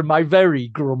notice from my very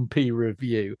grumpy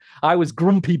review, I was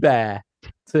grumpy bear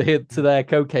to their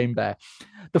Cocaine Bear.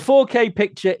 The 4K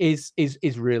picture is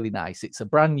really nice. It's a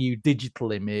brand new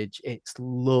digital image. It's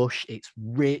lush, it's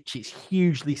rich, it's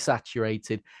hugely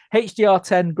saturated.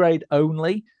 HDR10 grade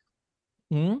only.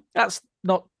 That's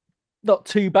not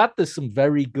too bad. There's some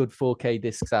very good 4K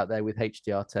discs out there with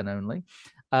HDR10 only.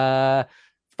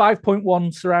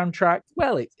 5.1 surround track.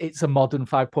 Well, it's a modern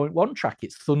 5.1 track.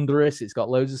 It's thunderous. It's got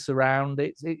loads of surround.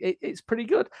 It's pretty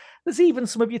good. There's even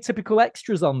some of your typical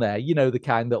extras on there. You know, the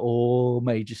kind that all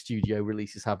major studio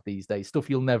releases have these days. Stuff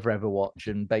you'll never ever watch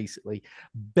and basically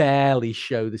barely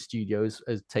show the studios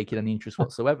as taking any interest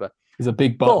whatsoever. There's a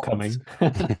big butt coming.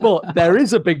 But there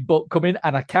is a big butt coming,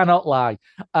 and I cannot lie.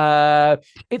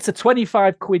 It's a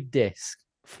 25 quid disc.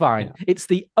 Fine. Yeah. It's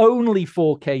the only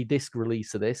 4K disc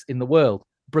release of this in the world.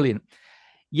 Brilliant.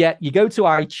 Yet you go to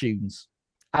iTunes,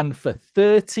 and for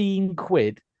 13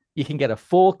 quid, you can get a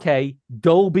 4K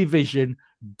Dolby Vision,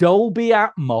 Dolby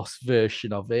Atmos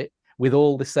version of it with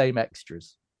all the same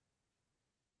extras.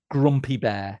 Grumpy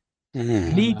Bear.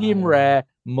 Medium rare,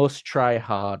 must try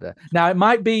harder. Now,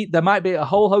 there might be a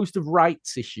whole host of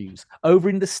rights issues over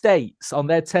in the States on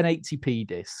their 1080p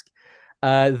disc.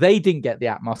 They didn't get the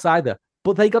Atmos either,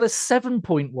 but they got a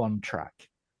 7.1 track.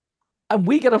 And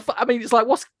we get it's like,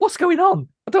 what's going on?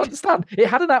 I don't understand. It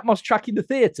had an Atmos track in the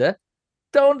theater.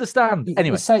 Don't understand.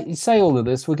 Anyway, you say all of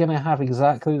this. We're going to have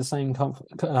exactly the same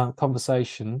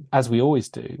conversation as we always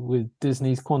do with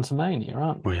Disney's Quantumania,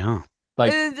 aren't we? We are.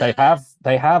 Like they have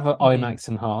IMAX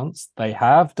enhanced. They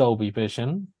have Dolby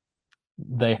Vision.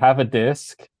 They have a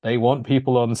disc. They want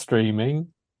people on streaming.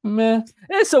 Meh.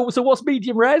 Yeah, so what's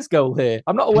medium rare's goal here?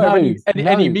 I'm not aware of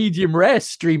any medium rare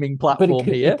streaming platform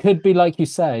here. It could be, like you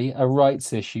say, a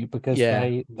rights issue because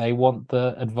they want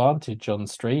the advantage on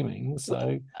streaming.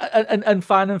 So and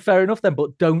fine and fair enough then,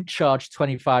 but don't charge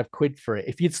 25 quid for it.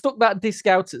 If you'd stuck that disc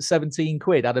out at 17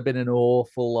 quid, I'd have been an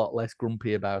awful lot less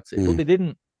grumpy about it. But they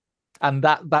didn't. And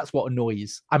that's what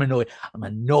annoys. I'm annoyed,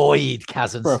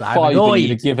 Kaz. For a $5, you'd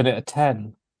have given it a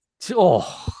 10.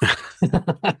 Oh,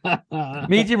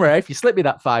 medium rare. If you slip me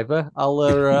that $5,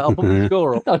 I'll put the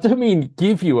score up. I don't mean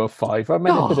give you a $5. I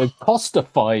meant it would cost a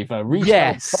 $5.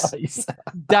 Yes, price.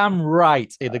 Damn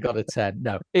right. It'd have got a 10.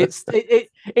 No, it's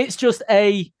just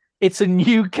it's a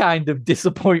new kind of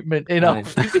disappointment in our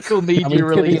physical media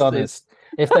releases. To be honest,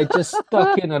 if they just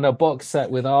stuck in on a box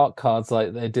set with art cards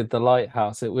like they did the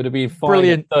Lighthouse, it would have been fine.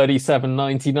 Brilliant.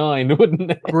 $37.99,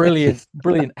 wouldn't it?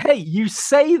 Brilliant. Hey, you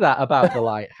say that about the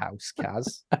Lighthouse,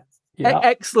 Kaz.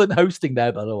 Excellent hosting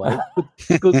there, by the way.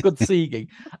 Good seeing.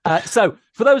 So,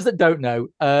 for those that don't know,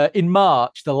 in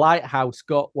March, the Lighthouse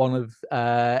got one of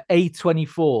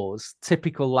A24's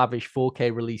typical lavish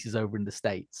 4K releases over in the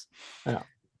States. Yeah.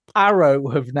 Arrow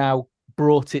have now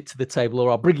brought it to the table,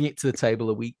 or are bringing it to the table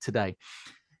a week today.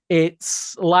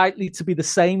 It's likely to be the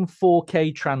same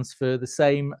 4K transfer, the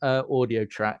same audio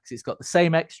tracks. It's got the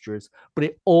same extras, but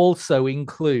it also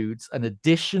includes an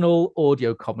additional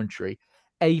audio commentary,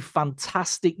 a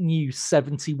fantastic new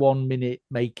 71-minute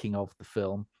making of the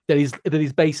film that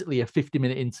is basically a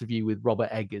 50-minute interview with Robert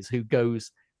Eggers, who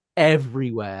goes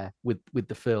everywhere with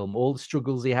the film. All the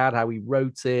struggles he had, how he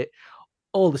wrote it,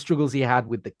 all the struggles he had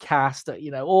with the cast,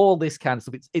 all this kind of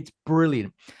stuff. It's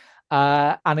brilliant.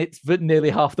 And it's nearly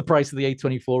half the price of the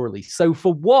A24 release. So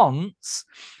for once,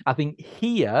 I think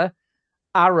here,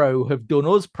 Arrow have done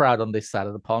us proud on this side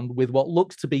of the pond with what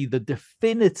looks to be the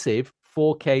definitive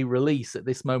 4K release at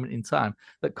this moment in time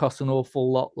that costs an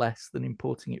awful lot less than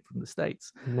importing it from the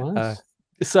States. Nice.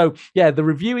 So yeah, the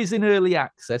review is in early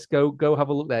access. Go have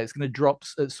a look there. It's going to drop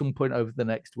at some point over the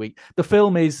next week. The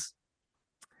film is,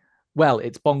 well,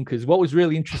 it's bonkers. What was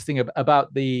really interesting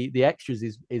about the extras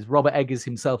is Robert Eggers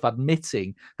himself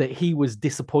admitting that he was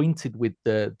disappointed with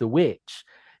the Witch.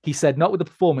 He said not with the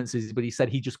performances, but he said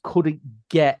he just couldn't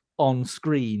get on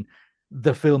screen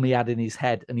the film he had in his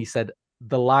head. And he said,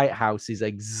 The Lighthouse is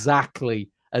exactly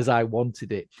as I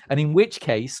wanted it. And in which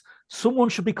case, someone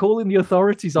should be calling the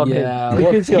authorities on him.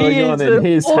 Because he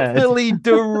is utterly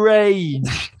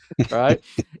deranged. Right?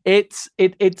 It's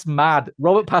mad.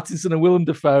 Robert Pattinson and Willem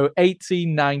Dafoe,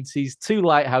 1890s, two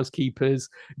lighthouse keepers,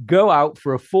 go out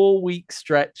for a 4-week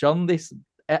stretch on this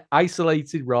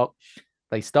isolated rock.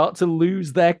 They start to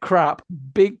lose their crap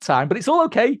big time, but it's all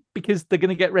okay because they're going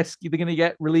to get rescued. They're going to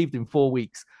get relieved in 4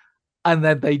 weeks. And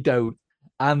then they don't.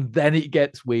 And then it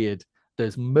gets weird.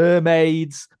 There's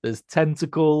mermaids, there's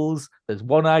tentacles, there's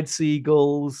one-eyed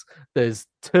seagulls, there's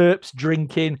terps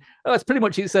drinking. Oh,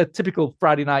 it's a typical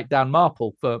Friday night down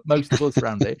Marple for most of us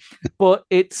around here. But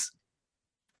it's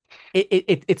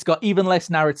got even less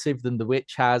narrative than The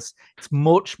Witch has. It's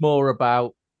much more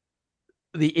about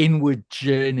the inward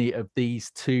journey of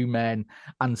these two men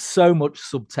and so much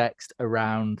subtext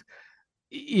around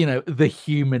the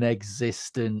human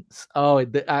existence. I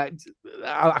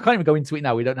can't even go into it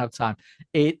now. We don't have time.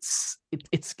 It's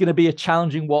going to be a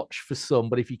challenging watch for some,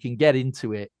 but if you can get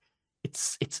into it,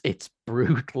 it's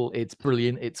brutal. It's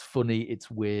brilliant. It's funny.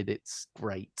 It's weird. It's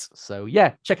great. So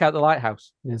yeah, check out The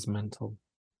Lighthouse. It is mental.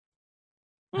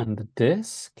 And the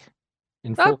disc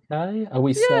in 4K? Are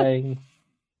we saying?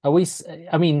 Are we?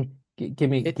 I mean, give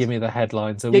me the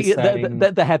headlines. Are we saying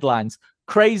the headlines?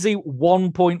 Crazy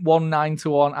 1.19 to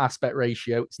 1 aspect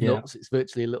ratio. It's nuts. It's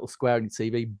virtually a little square on your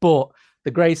TV, but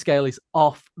the grayscale is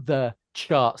off the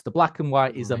charts. The black and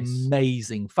white is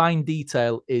amazing. Fine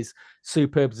detail is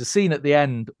superb. There's a scene at the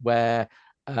end where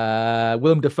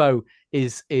Willem Dafoe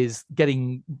is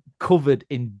getting covered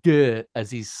in dirt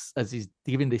as he's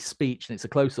giving this speech, and it's a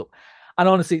close up. And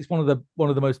honestly, it's one of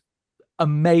the most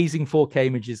amazing 4K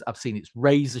images I've seen. It's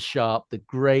razor sharp. The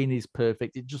grain is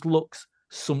perfect. It just looks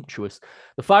sumptuous.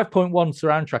 The 5.1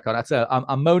 surround track on,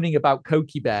 I'm moaning about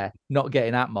Koki Bear not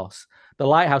getting Atmos. The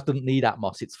Lighthouse doesn't need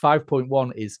Atmos. Its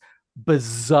 5.1 is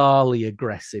bizarrely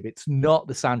aggressive. It's not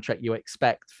the soundtrack you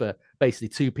expect for basically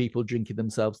two people drinking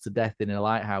themselves to death in a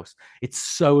lighthouse. It's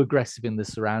so aggressive in the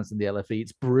surrounds and the LFE.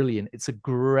 It's brilliant. It's a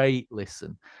great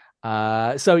listen.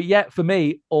 So yeah, for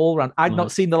me, all around, I'd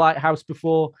not seen The Lighthouse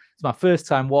before. It's my first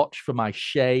time watch, for my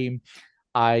shame.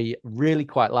 I really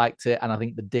quite liked it, and I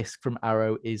think the disc from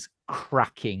Arrow is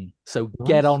cracking. So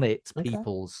get on it,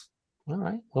 peoples. All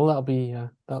right. Well,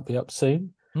 that'll be up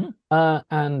soon.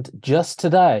 And just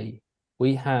today,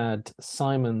 we had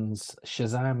Simon's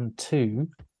Shazam 2,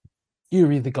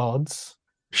 Fury of the Gods,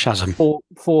 Shazam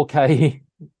 4K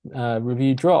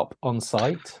review drop on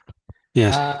site.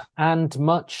 Yes. And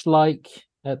much like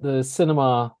at the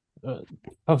cinema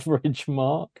coverage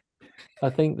mark, I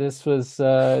think this was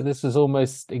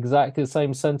almost exactly the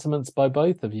same sentiments by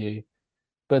both of you.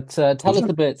 But tell us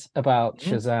a bit about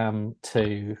Shazam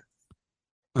 2.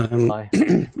 I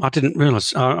didn't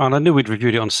realise, and I knew we'd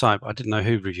reviewed it on site, but I didn't know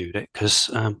who reviewed it because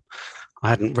I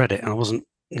hadn't read it, and I wasn't,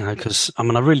 because I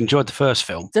really enjoyed the first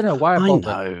film. Don't know why I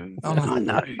know.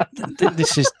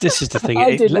 This is the thing.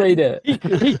 I did read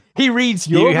it. He reads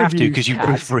your You have reviews, to because you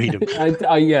proofread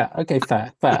them. Yeah. Okay.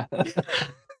 Fair.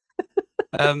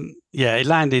 It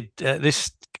landed. This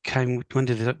came. When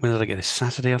did I get this?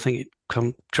 Saturday, I think it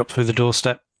dropped through the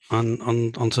doorstep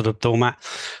onto the doormat.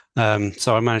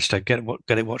 So I managed to get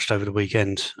it watched over the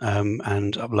weekend and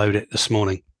upload it this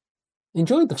morning.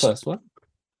 Enjoyed the first one.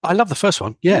 I love the first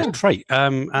one. Yeah, great.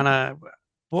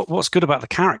 What's good about the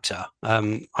character?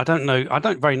 I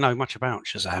don't very know much about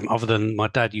Shazam other than my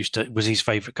dad was his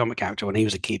favorite comic character when he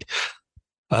was a kid.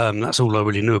 That's all I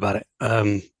really knew about it.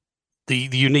 The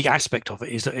unique aspect of it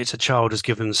is that it's a child is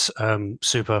given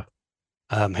super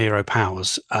hero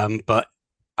powers, but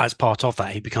as part of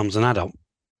that, he becomes an adult.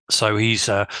 So he's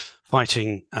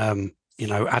fighting,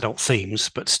 adult themes,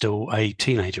 but still a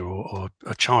teenager or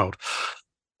a child.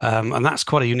 And that's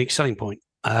quite a unique selling point,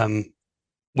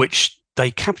 which they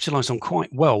capitalized on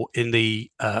quite well in the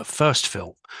first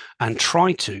film and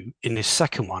try to in this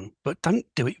second one, but don't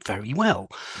do it very well.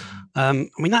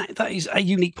 That is a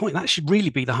unique point. That should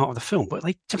really be the heart of the film, but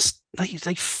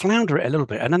they flounder it a little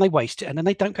bit and then they waste it and then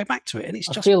they don't go back to it. And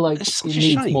I feel like it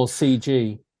needs more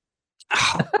CG.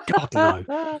 Oh God, no!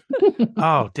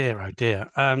 Oh dear.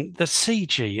 The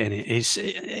CG in it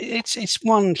it's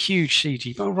one huge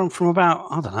CG. But run from about,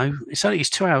 I don't know. It's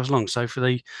 2 hours long. So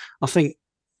I think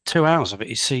 2 hours of it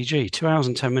is CG. 2 hours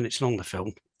and 10 minutes long. The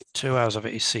film. 2 hours of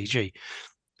it is CG.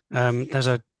 There's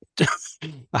a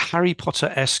Harry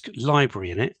Potter-esque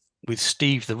library in it with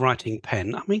Steve the writing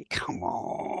pen. I mean, come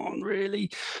on, really?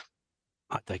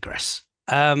 I digress.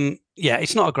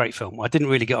 It's not a great film. I didn't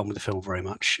really get on with the film very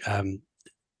much.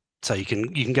 So you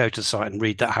can go to the site and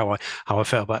read that how I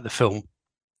felt about the film.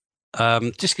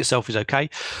 Disc itself is okay.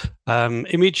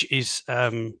 Image is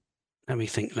let me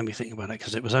think about it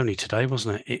because it was only today,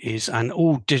 wasn't it? It is an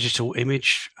all digital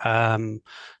image,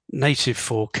 native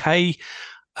 4K,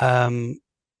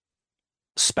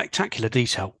 spectacular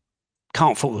detail.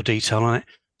 Can't fault the detail on it.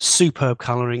 Superb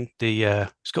colouring.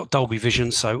 It's got Dolby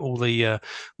Vision, so all the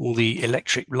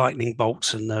electric lightning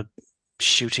bolts and the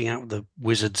shooting out the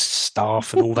wizard's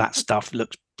staff and all that stuff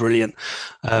looks brilliant.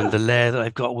 The layer that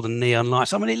they've got, all the neon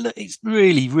lights. I mean, it's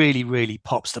really, really, really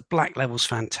pops. The black level's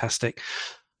fantastic,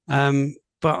 but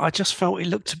I just felt it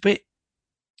looked a bit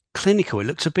clinical. It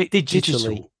looks a bit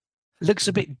digital. It looks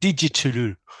a bit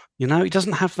digital. It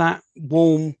doesn't have that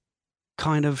warm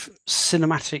kind of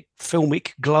cinematic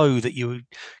filmic glow that you would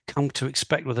come to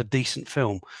expect with a decent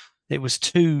film. It was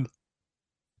too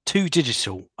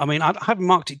digital. I mean, I haven't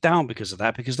marked it down because of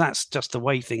that, because that's just the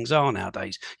way things are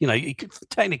nowadays.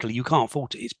 Technically you can't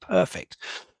fault it. It's perfect.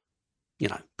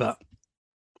 But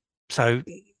so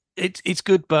it's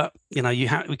good, but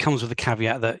it comes with a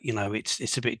caveat that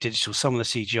it's a bit digital. Some of the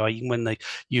CGI, even when the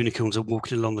unicorns are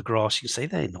walking along the grass, you can say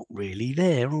they're not really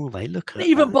there, are they? Look at they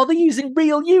even bother using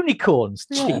real unicorns.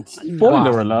 Jeez.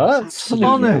 Spoiler alert!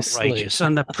 Honestly, outrageous.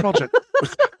 And the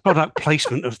product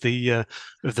placement of the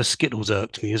Skittles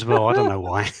irked me as well. I don't know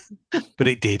why, but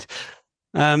it did.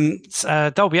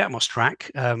 Dolby Atmos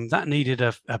track that needed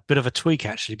a bit of a tweak,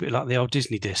 actually, a bit like the old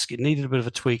Disney disc. It needed a bit of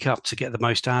a tweak up to get the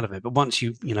most out of it, but once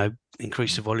you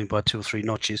increase the volume by 2 or 3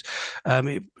 notches,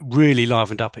 it really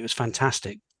livened up. It was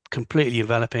fantastic, completely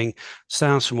enveloping,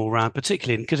 sounds from all around,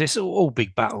 particularly because it's all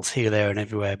big battles here, there and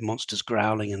everywhere, monsters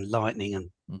growling and lightning and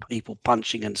people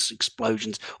punching and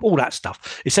explosions, all that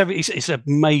stuff. It's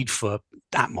made for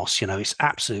Atmos. It's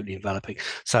absolutely enveloping,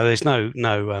 so there's no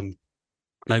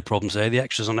problems there. The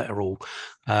extras on it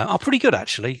are pretty good,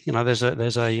 actually. There's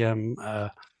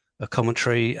a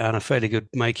commentary and a fairly good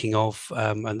making of,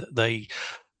 and they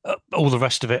all the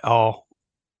rest of it are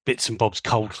bits and bobs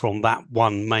culled from that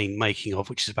one main making of,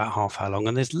 which is about half hour long.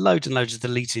 And there's loads and loads of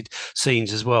deleted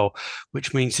scenes as well,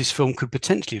 which means this film could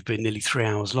potentially have been nearly 3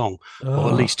 hours long, or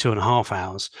at least 2.5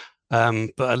 hours.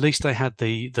 But at least they had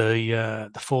the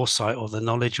foresight or the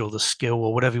knowledge or the skill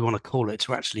or whatever you want to call it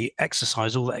to actually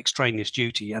exercise all that extraneous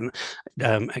duty and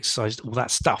exercise all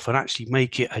that stuff and actually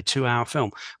make it a 2-hour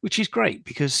film, which is great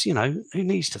because who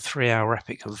needs the 3-hour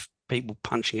epic of people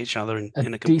punching each other in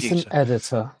a computer. Decent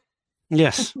editor.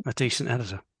 Yes, a decent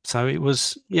editor. So it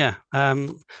was, yeah.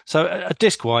 So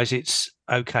disc-wise, it's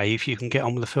okay if you can get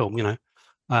on with the film.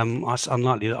 It's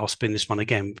unlikely that I'll spin this one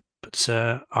again, but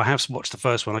I have watched the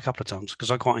first one a couple of times because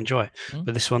I quite enjoy it.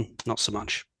 But this one, not so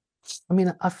much. I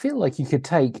mean, I feel like you could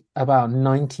take about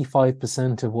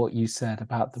 95% of what you said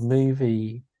about the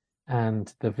movie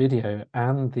and the video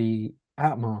and the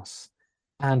Atmos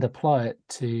and apply it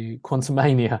to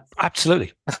Quantumania.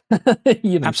 Absolutely.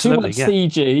 Absolutely, too much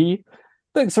CG,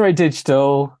 looks very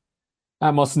digital,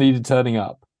 Atmos needed turning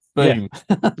up. Boom.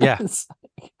 Yeah.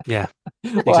 Yeah.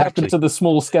 What happened to the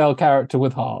small scale character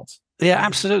with heart? Yeah,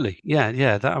 absolutely.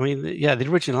 Yeah. The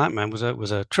original Ant-Man was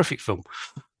a terrific film.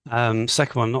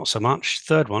 Second one, not so much.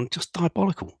 Third one, just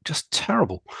diabolical, just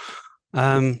terrible.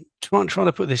 Trying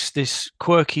to put this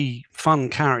quirky, fun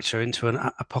character into an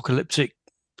apocalyptic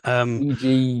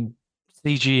CG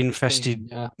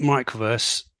infested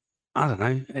microverse. I don't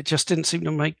know. It just didn't seem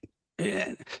to make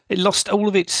it lost all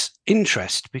of its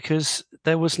interest because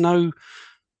there was no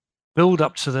build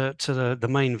up to the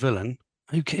main villain.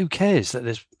 Who cares that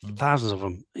there's thousands of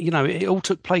them? It all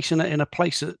took place in a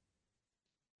place that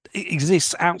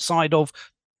exists outside of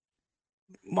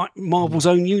Marvel's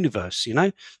own universe.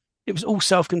 It was all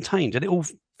self-contained and it all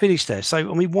finished there. So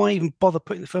I mean, why even bother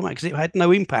putting the film out? Because it had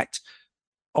no impact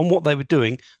on what they were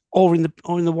doing or in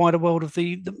the wider world of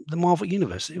the Marvel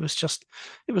universe. It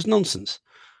was nonsense.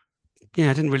 Yeah,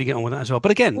 I didn't really get on with that as well.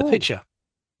 But again, the picture.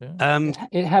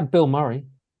 It had Bill Murray.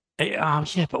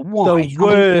 Yeah, but why? The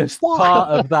worst part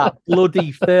of that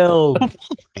bloody film.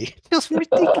 Just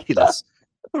ridiculous.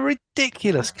 A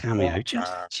ridiculous cameo.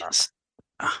 Just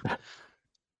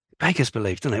beggars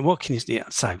belief, doesn't it? What can you do? Yeah,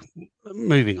 so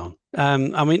moving on.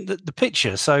 I mean, the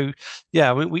picture. So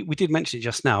yeah, we did mention it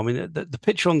just now. I mean, the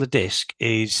picture on the disc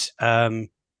is HDR10,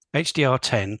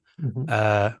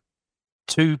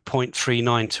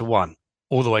 2.39 to 1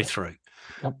 all the way through.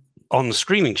 Yep. On the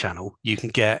streaming channel, you can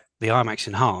get the IMAX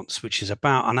Enhanced, which is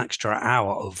about an extra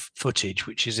hour of footage,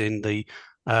 which is in the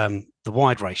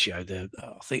wide ratio. I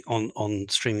think on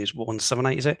streaming is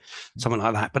 178, is it? Something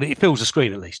like that. But it fills the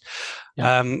screen at least,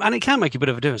 and it can make a bit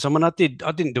of a difference. I mean, I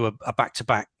didn't do a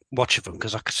back-to-back watch of them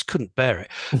because I just couldn't bear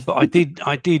it. But I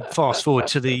did fast forward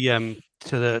to the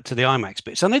IMAX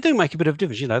bits, and they do make a bit of a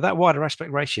difference. That wider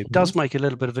aspect ratio does make a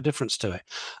little bit of a difference to it.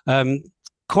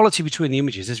 Quality between the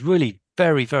images, there's really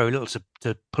very, very little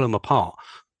to pull them apart.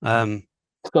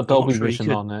 It's got Dolby Vision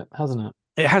on it, hasn't it?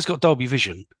 It has got Dolby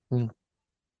Vision.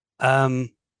 But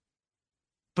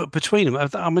between them,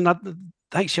 I mean, the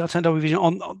HDR10 Dolby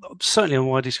Vision certainly on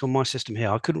widescreen on my system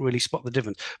here, I couldn't really spot the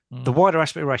difference. The wider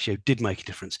aspect ratio did make a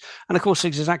difference, and of course,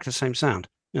 it's exactly the same sound.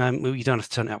 You don't have to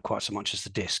turn it up quite so much as the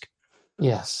disc.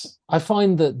 Yes, I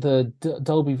find that the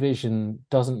Dolby Vision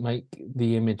doesn't make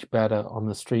the image better on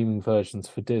the streaming versions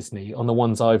for Disney. On the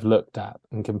ones I've looked at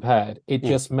and compared, it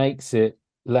just makes it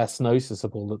less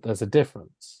noticeable that there's a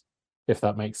difference, if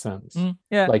that makes sense.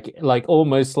 Yeah, like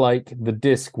almost like the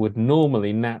disc would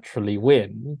normally naturally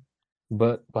win,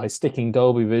 but by sticking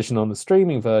Dolby Vision on the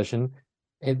streaming version,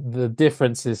 the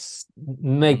difference is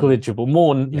negligible,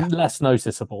 less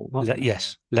noticeable.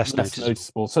 Less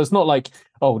noticeable. So it's not like,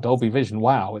 oh, Dolby Vision,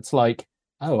 wow. It's like,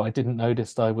 oh, I didn't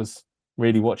notice I was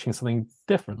really watching something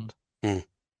different.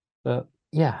 But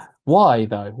yeah, why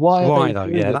though? Why though?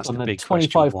 Yeah, that's the big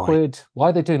 25 quid. Why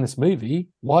are they doing this movie?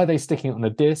 Why are they sticking it on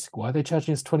a disc? Why are they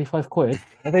charging us 25 quid?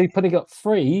 Are they putting it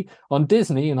free on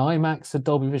Disney and IMAX and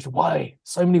Dolby Vision? Why?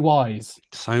 So many whys.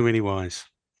 So many whys.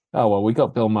 Oh well, we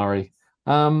got Bill Murray.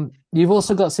 You've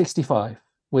also got 65.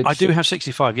 Which I do have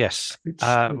 65. Yes,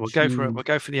 we'll go for it. We'll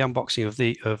go for the unboxing of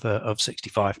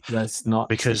 65. That's not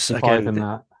because 65 again, in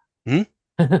that.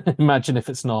 Imagine if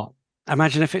it's not.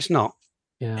 Imagine if it's not.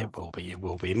 Yeah, it will be. It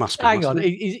will be. It must be. Hang on,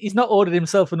 he's not ordered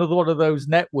himself another one of those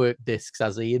network discs,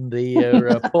 has he? In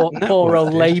the poor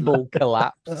old label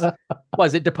collapse. What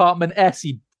is it? Department S.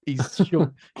 He's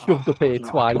shoved up here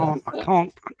twice. I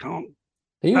can't.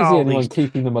 He was the only one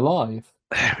keeping them alive.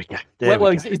 There we go.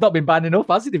 Well, he's not been banned enough,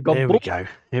 has he? They've gone. Here we go.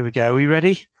 Here we go. Are we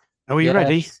ready? Are we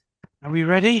ready? Are we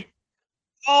ready?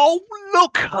 Oh,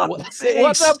 look at this.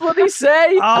 What's that bloody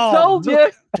say? I told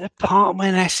you.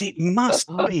 Department S. It must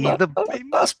be.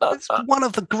 It's one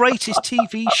of the greatest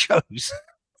TV shows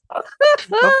of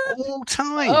all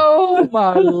time. Oh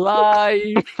my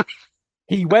life!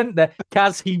 He went there,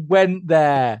 Kaz. He went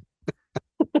there.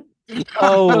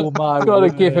 Oh my! Got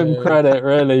to give him credit,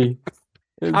 really.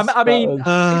 I mean,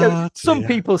 some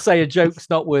people say a joke's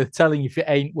not worth telling if it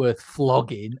ain't worth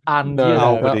flogging, and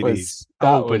but it is.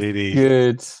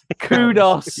 Good.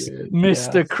 Kudos,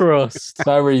 Mr. Yes. Crust.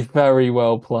 Very, very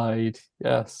well played.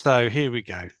 Yes. So here we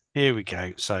go.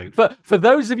 So for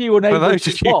those of you unable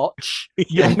to watch,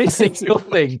 you're missing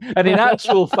nothing, and in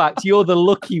actual fact, you're the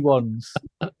lucky ones.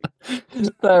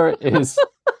 There it is.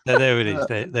 There it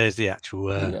is. There's the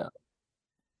actual.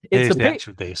 It's the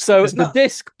actual disc. So the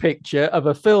disc picture of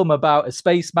a film about a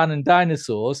spaceman and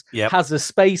dinosaurs has a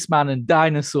spaceman and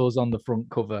dinosaurs on the front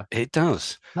cover. It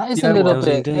does. That is a little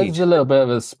bit. It's a little bit of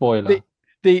a spoiler. No,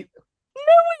 it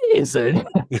isn't.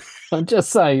 I'm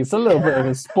just saying, it's a little bit of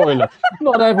a spoiler.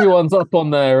 Not everyone's up on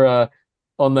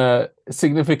their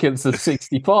significance of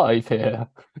 65 here.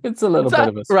 It's a little bit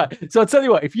of a right. So I'll tell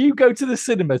you what, if you go to the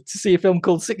cinema to see a film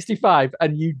called 65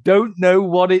 and you don't know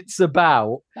what it's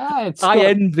about, I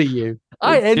envy you.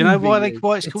 Do you know why it's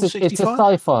called 65? It's a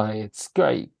sci-fi. It's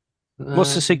great.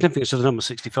 What's the significance of the number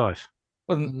 65?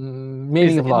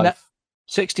 Meaning of life.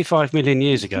 65 million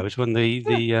years ago is when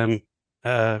the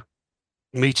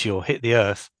meteor hit the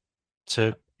Earth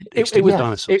to extinct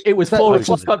dinosaurs. It was 4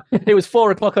 o'clock. It was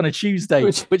 4 o'clock on a Tuesday,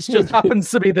 which just happens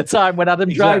to be the time when Adam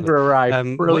Driver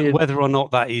arrived. Brilliant. Whether or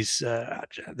not that is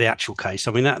the actual case,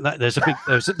 I mean,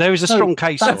 there is a strong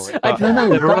case for it. But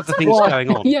there are other things going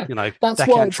on. Yeah, that's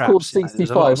why it's called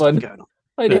 65.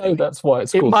 I know that's why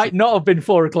it's called. It might not have been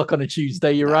 4 o'clock on a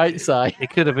Tuesday. You're right, Si.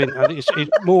 It could have been. It's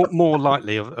more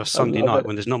likely of Sunday night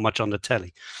when there's not much on the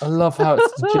telly. I love how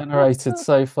it's degenerated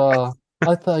so far.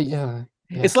 I thought,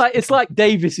 Yes. It's like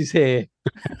Davis is here.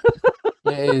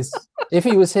 It is. If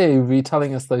he was here, he'd be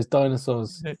telling us those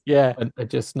dinosaurs. Yeah, are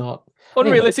just not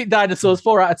unrealistic dinosaurs.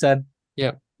 4 out of 10.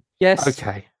 Yeah. Yes.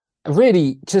 Okay.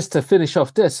 Really, just to finish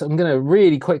off this, I'm going to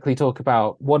really quickly talk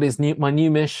about what is my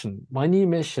new mission. My new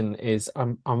mission is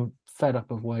I'm fed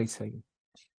up of waiting,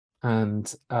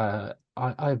 and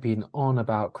I've been on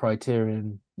about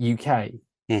Criterion UK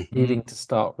needing to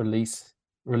start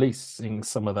releasing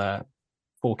some of their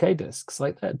 4K discs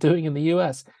like they're doing in the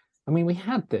US. I mean, we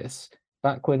had this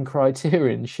back when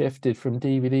Criterion shifted from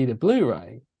DVD to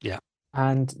Blu-ray. Yeah.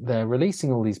 And they're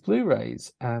releasing all these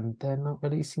Blu-rays and they're not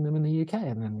releasing them in the UK.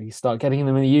 And then we start getting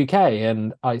them in the UK,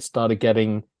 and I started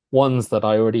getting ones that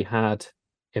I already had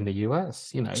in the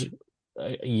US,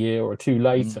 a year or two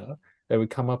later, they would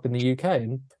come up in the UK.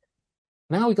 And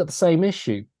now we got the same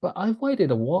issue, but I've waited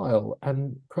a while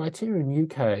and Criterion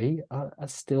UK are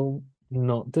still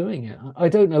not doing it. I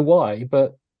don't know why,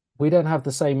 but we don't have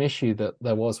the same issue that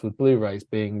there was with Blu-rays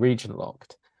being region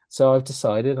locked. So I've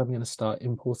decided I'm going to start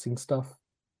importing stuff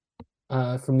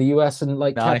from the US and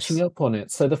catching up on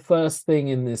it. So the first thing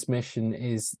in this mission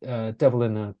is Devil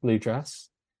in a Blue Dress,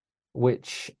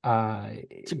 which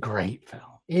it's a great film.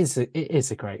 It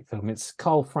is a great film. It's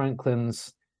Carl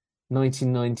Franklin's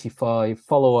 1995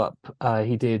 follow-up.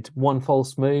 He did One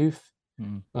False Move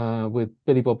with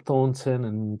Billy Bob Thornton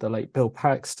and the late Bill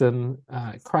Paxton.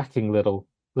 Cracking little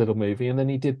movie. And then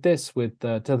he did this with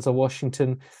Denzel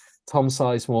Washington, Tom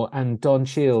Sizemore, and Don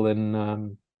Cheadle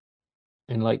in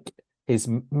his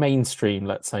mainstream,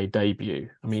 let's say, debut.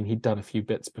 I mean, he'd done a few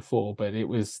bits before, but it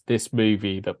was this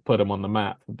movie that put him on the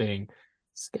map for being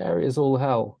scary as all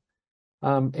hell.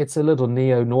 It's a little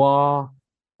neo-noir,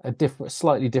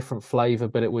 slightly different flavor,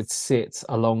 but it would sit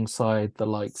alongside the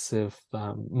likes of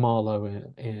Marlowe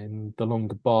in The Long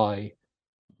Goodbye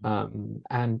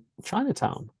and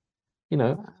Chinatown.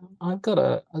 I've got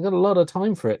a lot of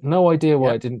time for it. No idea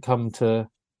why it didn't come to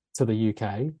the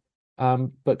UK.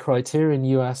 But Criterion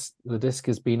US, the disc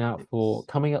has been out for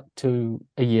coming up to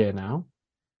a year now,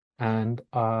 and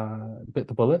bit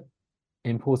the bullet,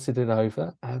 imported it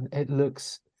over, and it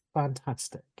looks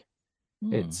fantastic.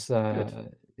 It's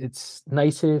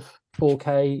native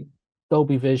 4K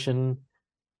Dolby Vision.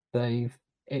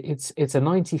 It's a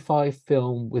 95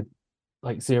 film with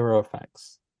zero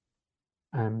effects,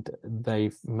 and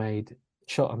they've made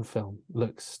shot on film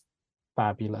looks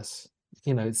fabulous.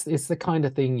 It's the kind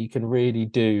of thing you can really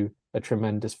do a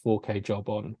tremendous 4K job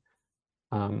on,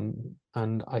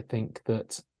 and I think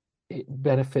that it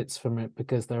benefits from it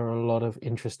because there are a lot of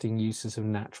interesting uses of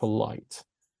natural light,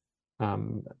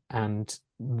 and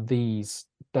these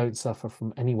don't suffer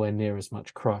from anywhere near as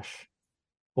much crush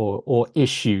or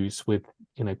issues with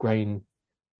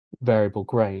variable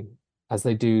grain as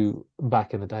they do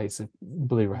back in the days of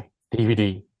Blu-ray,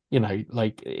 DVD.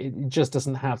 It just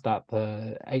doesn't have that.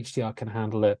 The HDR can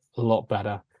handle it a lot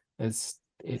better. It's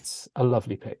a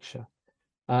lovely picture.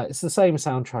 It's the same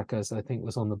soundtrack as I think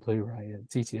was on the Blu-ray.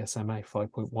 TTSMA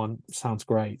 5.1 sounds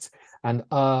great, and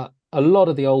a lot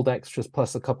of the old extras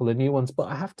plus a couple of new ones. But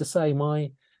I have to say,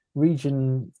 my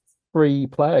region 3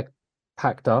 player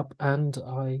packed up, and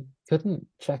I couldn't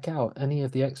check out any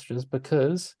of the extras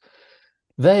because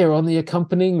they are on the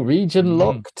accompanying region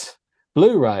locked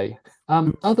Blu-ray.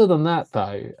 Other than that,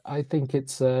 though, I think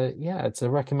it's a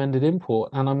recommended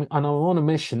import, and I'm on a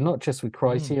mission not just with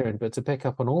Criterion, but to pick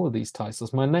up on all of these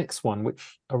titles. My next one,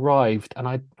 which arrived, and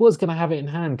I was going to have it in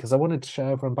hand because I wanted to show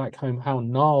everyone back home how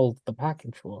gnarled the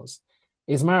package was,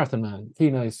 is Marathon Man,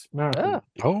 Kino's Marathon Man.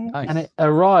 Oh, nice. And it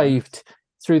arrived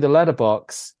through the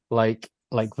letterbox like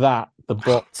that. The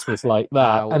box was like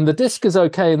that, and the disc is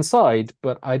okay inside,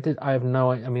 but I have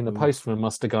no idea. I mean, the postman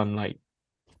must have gone like,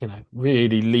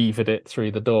 really levered it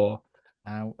through the door.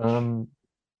 Yeah.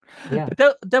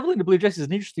 The Devil in the Blue Dress is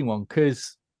an interesting one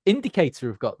because Indicator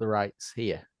have got the rights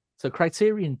here. So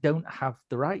Criterion don't have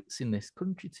the rights in this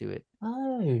country to it.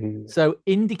 Oh. So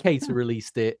Indicator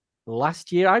released it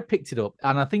last year. I picked it up,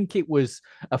 and I think it was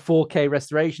a 4K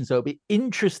restoration. So it'll be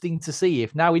interesting to see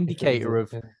if now Indicator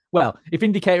if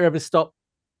Indicator ever stop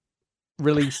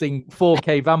releasing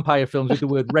 4K vampire films with the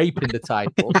word rape in the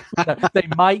title, they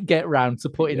might get round to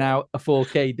putting out a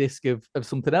 4K disc of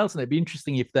something else. And it'd be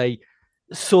interesting if they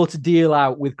sort of deal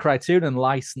out with Criterion and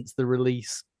license the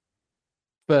release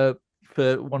for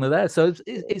one of theirs. So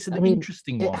it's an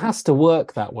interesting one. It has to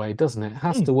work that way, doesn't it? It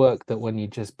has to work that when you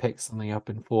just pick something up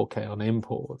in 4K on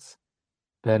imports,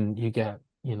 then you get,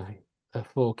 a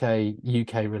 4K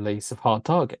UK release of Hard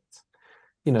Targets.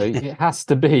 It has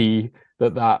to be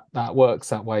that works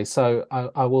that way. So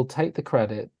I will take the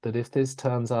credit that if this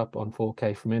turns up on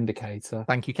 4K from Indicator.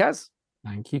 Thank you, Kaz.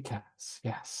 Thank you, Kaz.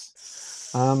 Yes.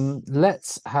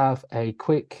 Let's have a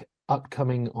quick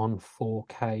upcoming on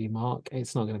 4K, Mark.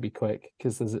 It's not going to be quick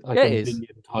because there's a Minion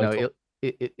title. No,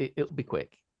 it'll be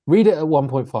quick. Read it at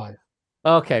 1.5.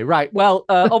 Okay, right. Well,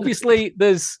 obviously,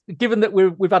 given that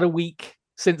we've had a week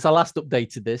since I last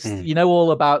updated this,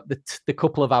 all about the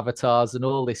couple of avatars and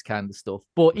all this kind of stuff.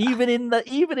 But even in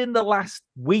the last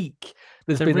week,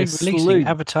 there's been a slew.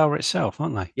 Avatar itself,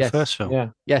 aren't they? Yes. The first film. Yeah.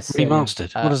 Yes.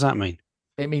 Remastered. What does that mean?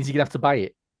 It means you're gonna have to buy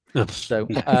it. So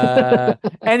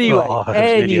anyway,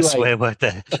 a swear word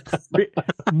there.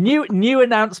 new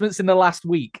announcements in the last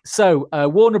week. So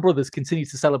Warner Brothers continues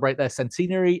to celebrate their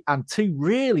centenary, and two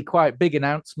really quite big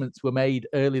announcements were made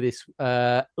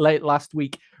late last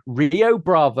week. Rio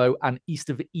Bravo and East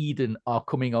of Eden are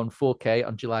coming on 4K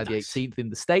on July the 18th in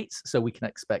the States, so we can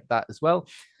expect that as well.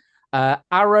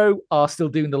 Arrow are still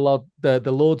doing the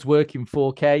Lord's work in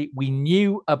 4K. We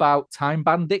knew about Time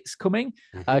Bandits coming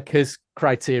because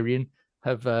Criterion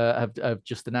have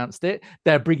just announced it.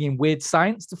 They're bringing Weird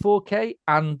Science to 4K,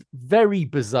 and very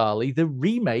bizarrely, the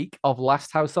remake of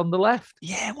Last House on the Left.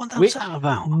 Yeah, what was that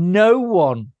about? No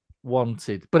one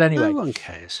wanted, but anyway, no one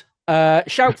cares.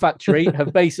 Shout Factory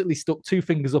have basically stuck two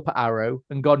fingers up at Arrow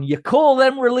and gone, you call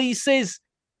them releases?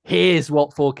 Here's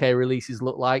what 4K releases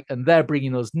look like. And they're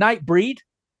bringing us Nightbreed,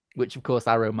 which of course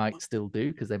Arrow might still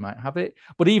do because they might have it.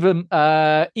 But even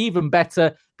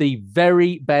better, the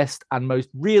very best and most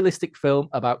realistic film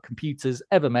about computers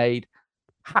ever made,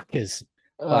 Hackers.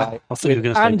 I thought you were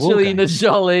going to say Angelina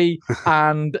Jolie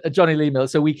and Johnny Lee Miller.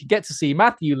 So we could get to see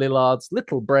Matthew Lillard's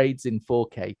Little Braids in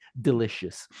 4K.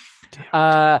 Delicious.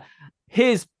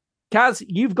 Here's Kaz,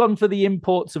 you've gone for the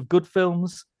imports of good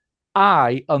films.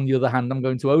 I, on the other hand, I'm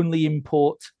going to only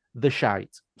import the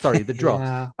shite. Sorry, the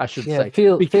dross, I should say.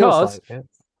 Because like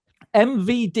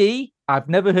MVD, I've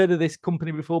never heard of this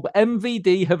company before, but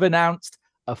MVD have announced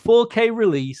a 4K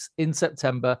release in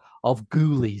September of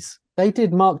Ghoulies. They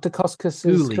did Mark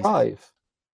Dacascos' Drive.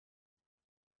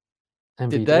 MVD.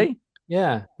 Did they?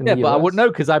 Yeah. But I wouldn't know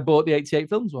because I bought the 88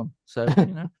 Films one. So,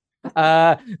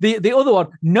 the other one,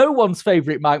 no one's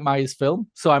favorite Mike Myers film,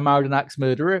 So I Married an Axe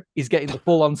Murderer, is getting the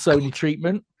full-on Sony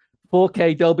treatment.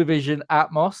 4K Dolby Vision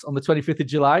Atmos on the 25th of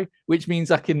July, which means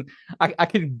I can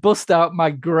bust out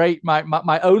my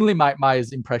only Mike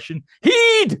Myers impression,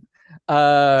 Heed,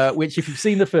 which if you've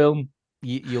seen the film,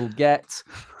 you'll get.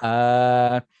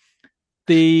 Sounded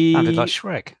like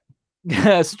Shrek.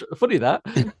 Funny that.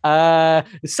 The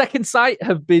Second Sight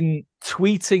have been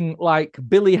tweeting like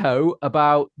Billy Ho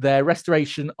about their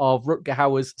restoration of Rutger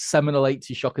Hauer's seminal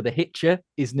 80s shocker The Hitcher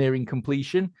is nearing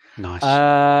completion. Nice.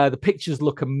 The pictures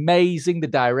look amazing. The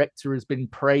director has been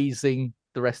praising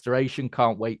the restoration.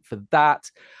 Can't wait for that.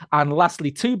 And lastly,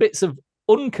 two bits of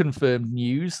unconfirmed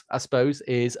news, I suppose,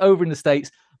 is over in the States,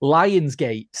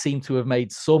 Lionsgate seem to have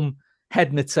made some head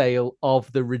and a tail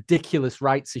of the ridiculous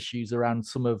rights issues around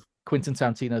some of Quentin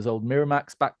Tarantino's old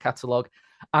Miramax back catalogue,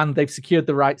 and they've secured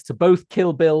the rights to both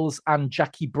Kill Bills and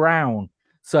Jackie Brown.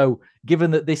 So,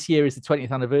 given that this year is the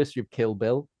 20th anniversary of Kill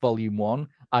Bill Volume 1,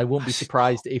 I won't be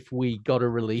surprised if we got a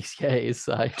release. Yeah, it is.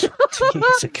 20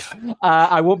 years ago.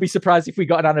 I won't be surprised if we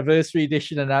got an anniversary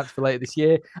edition announced for later this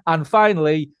year. And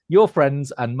finally, your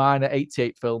friends and mine at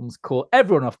 88 Films caught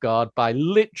everyone off guard by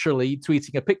literally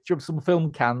tweeting a picture of some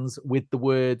film cans with the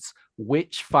words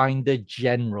Witchfinder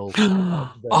General.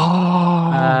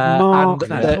 Mark,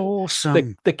 that's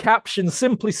awesome. The caption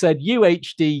simply said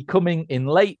UHD coming in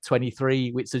late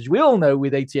 23, which, as we all know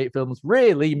with 88 Films,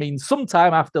 really means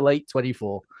sometime after late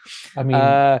 24. I mean,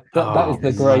 that is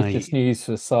the greatest news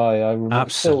for Si. I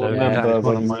absolutely remember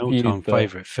one of my all-time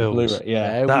favourite films.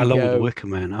 Yeah, that along with The Wicker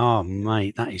Man. Oh,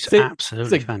 mate, that is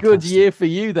absolutely fantastic. Fantastic. Good year for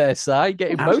you there, Si.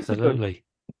 Getting both of them. Absolutely.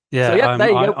 Yeah, so, there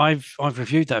you go. I've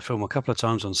reviewed that film a couple of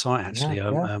times on site actually.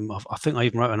 I think I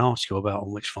even wrote an article about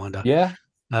on Witchfinder.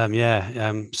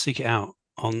 Seek it out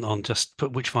on just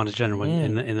put Witchfinder General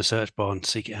in the search bar and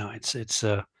seek it out. It's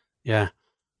I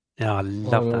love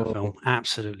that film.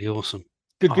 Absolutely awesome.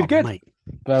 Good. Mate.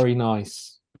 Very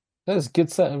nice. There's a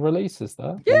good set of releases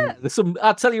there. Yeah, there's some.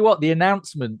 I'll tell you what, the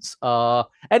announcements are.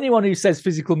 Anyone who says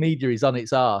physical media is on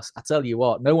its arse, I tell you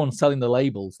what, no one's selling the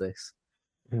labels this.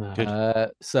 No. Good.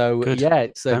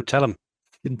 It's don't tell them.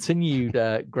 Continued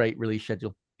great release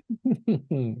schedule.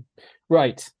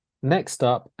 Right. Next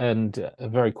up, and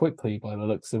very quickly by the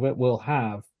looks of it, we'll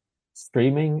have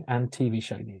streaming and TV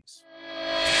show news.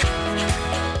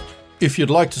 If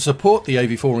you'd like to support the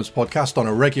AV Forums podcast on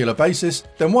a regular basis,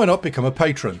 then why not become a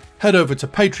patron? Head over to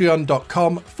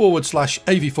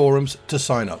patreon.com/AV Forums to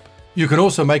sign up. You can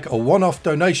also make a one-off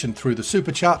donation through the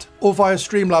Super Chat or via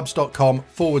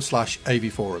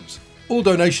streamlabs.com/AV Forums. All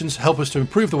donations help us to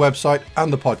improve the website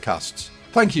and the podcasts.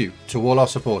 Thank you to all our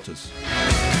supporters.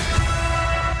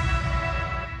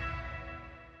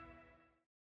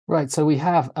 Right, so we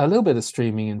have a little bit of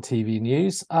streaming and TV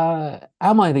news.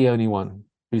 Am I the only one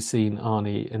who's seen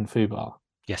Arnie and Fubar?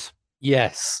 Yes.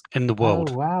 In the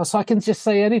world. Oh, wow. So I can just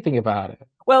say anything about it.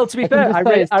 Well, to be fair, I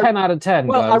read 10 out of 10.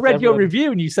 Well, guys. I read your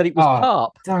review and you said it was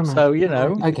carp. Damn it. So, you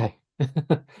know. Okay.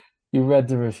 You read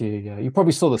the review, yeah. You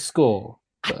probably saw the score.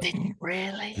 I didn't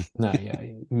really. No, yeah.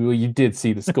 Well, you did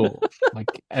see the score, like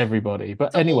everybody.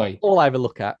 But anyway. All I ever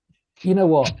look at. You know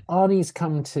what? Arnie's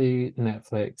come to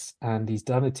Netflix and he's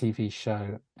done a TV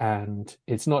show, and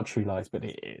it's not True Lies, but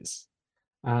it is.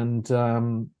 And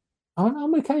I'm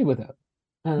okay with it.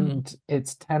 And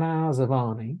it's 10 hours of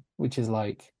Arnie, which is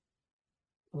like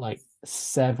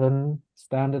 7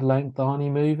 standard length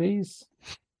Arnie movies.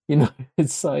 You know,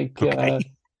 it's like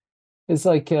it's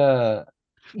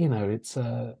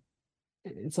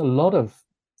a lot of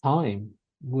time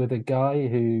with a guy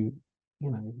who,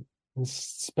 you know, has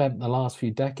spent the last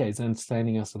few decades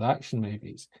entertaining us with action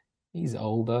movies. He's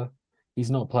older. He's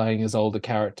not playing as old a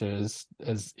character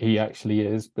as he actually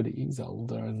is, but he's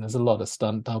older, and there's a lot of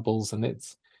stunt doubles, and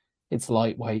it's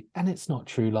lightweight, and it's not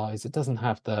True Lies. It doesn't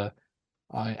have the,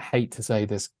 I hate to say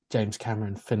this, James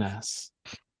Cameron finesse.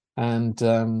 And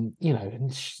you know,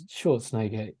 and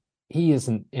Schwarzenegger, he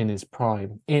isn't in his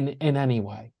prime in any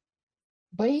way,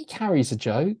 but he carries a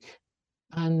joke,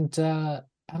 and I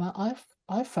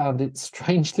found it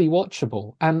strangely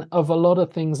watchable. And of a lot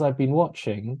of things I've been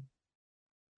watching,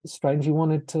 strangely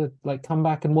wanted to like come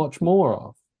back and watch more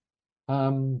of.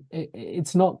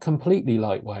 It's not completely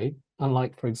lightweight,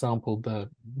 unlike, for example, the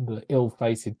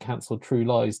ill-fated cancelled True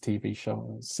Lies TV show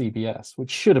on CBS, which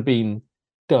should have been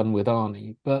done with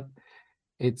Arnie, but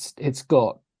it's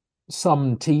got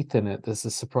some teeth in it. There's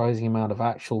a surprising amount of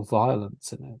actual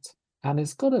violence in it, and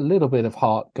it's got a little bit of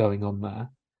heart going on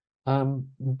there.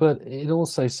 But it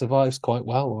also survives quite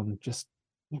well on just,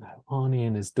 you know, Arnie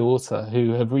and his daughter,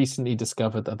 who have recently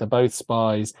discovered that they're both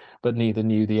spies, but neither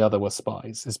knew the other were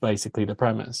spies, is basically the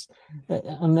premise.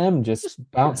 And them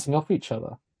just bouncing off each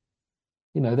other.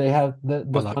 You know, they have the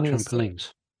like funniest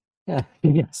trampolines. Yeah,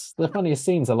 yes. The funniest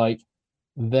scenes are like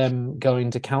them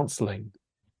going to counselling,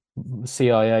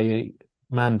 CIA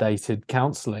mandated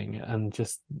counselling, and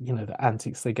just, you know, the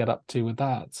antics they get up to with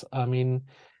that. I mean,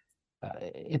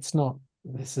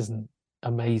 this isn't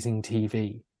amazing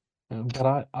TV,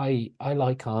 but I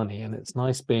like Arnie, and it's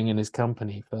nice being in his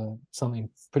company for something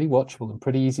pretty watchable and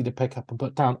pretty easy to pick up and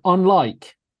put down,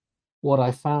 unlike what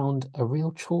I found a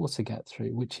real chore to get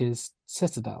through, which is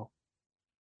Citadel.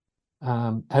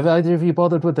 Have either of you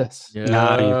bothered with this? No,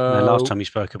 the last time you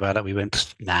spoke about it, we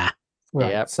went, nah.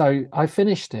 Right. Yep. So I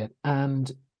finished it, and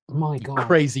my God.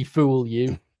 Crazy fool,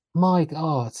 you. My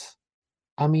God.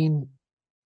 I mean,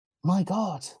 my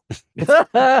God.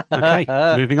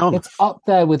 Okay, moving on. It's up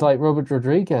there with like Robert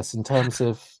Rodriguez in terms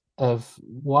of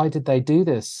why did they do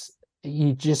this?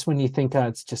 you just, when you think, oh,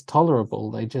 it's just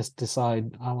tolerable, they just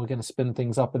decide, oh, we're going to spin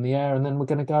things up in the air, and then we're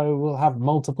going to we'll have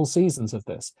multiple seasons of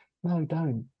this. No,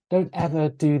 don't ever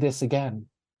do this again.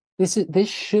 This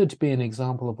should be an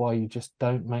example of why you just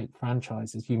don't make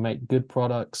franchises. You make good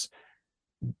products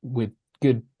with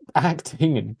good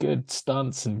acting and good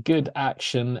stunts and good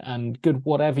action and good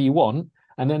whatever you want.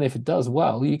 And then if it does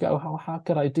well, you go, how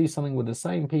could I do something with the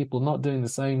same people, not doing the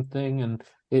same thing, and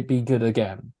it be good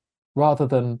again? Rather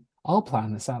than, I'll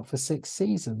plan this out for 6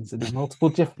 seasons in multiple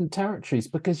different territories,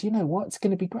 because you know what? It's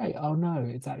going to be great. Oh no,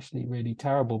 it's actually really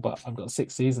terrible, but I've got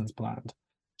 6 seasons planned.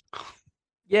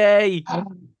 Yay!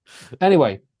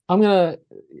 Anyway, I'm going to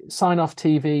sign off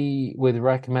TV with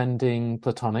recommending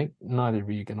Platonic. Neither of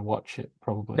you are going to watch it,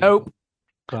 probably. Nope.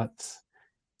 But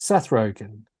Seth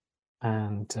Rogen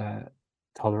and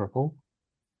tolerable.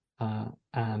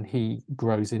 And he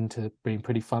grows into being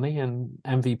pretty funny. And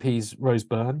MVP's Rose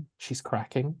Byrne. She's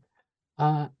cracking.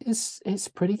 It's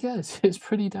pretty good. It's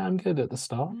pretty damn good at the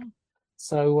start.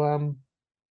 So,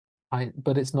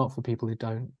 but it's not for people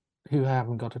who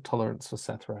haven't got a tolerance for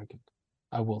Seth Rogen.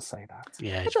 I will say that.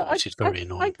 Yeah, his voice is very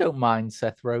annoying. I don't mind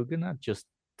Seth Rogen. I just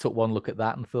took one look at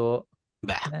that and thought,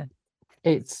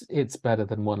 it's better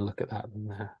than one look at that.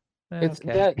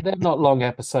 They're not long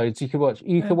episodes. You could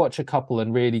watch a couple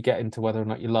and really get into whether or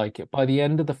not you like it. By the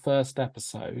end of the first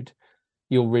episode,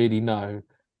 you'll really know.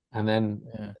 And then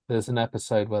there's an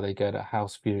episode where they go to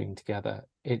house viewing together.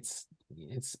 It's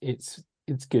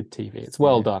good TV. It's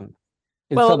well done.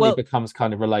 It suddenly becomes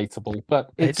kind of relatable,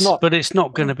 but it's not. But it's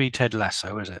not going to be Ted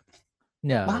Lasso, is it?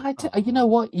 No. You know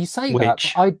what? You say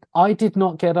that. I did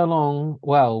not get along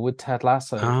well with Ted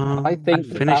Lasso. I think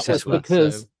that was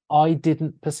because I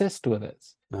didn't persist with it.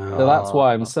 So that's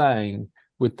why I'm saying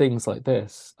with things like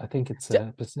this, I think it's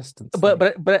a persistence.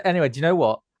 But anyway, do you know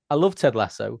what? I love Ted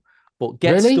Lasso, but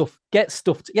get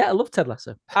stuff. Yeah, I love Ted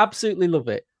Lasso. Absolutely love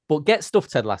it. But get stuff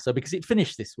Ted Lasso because it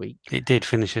finished this week. It did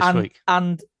finish this week.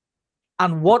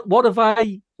 And what have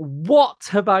I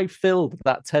filled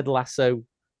that Ted Lasso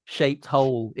shaped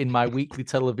hole in my weekly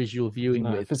televisual viewing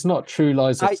with? If it's not True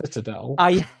Lies of Citadel.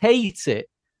 I hate it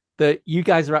that you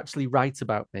guys are actually right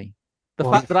about me. The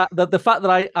fact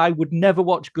that I would never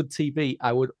watch good TV,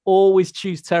 I would always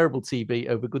choose terrible TV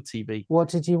over good TV. What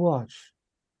did you watch?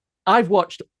 I've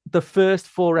watched the first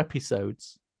 4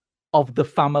 episodes of The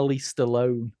Family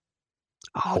Stallone.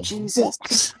 Oh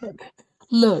Jesus!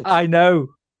 Look, I know.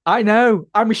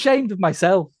 I'm ashamed of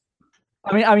myself.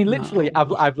 I mean, literally,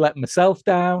 no. I've let myself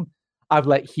down. I've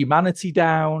let humanity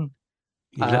down.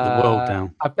 You let the world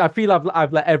down. I feel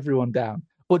I've let everyone down.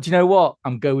 But do you know what?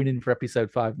 I'm going in for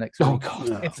episode 5 next week. Oh God!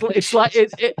 No. It's like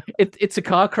it's a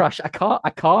car crash. I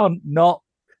can't not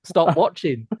stop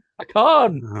watching. I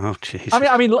can't. Oh jeez.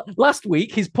 I mean, last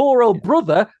week his poor old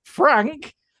brother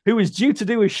Frank, who was due to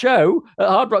do a show at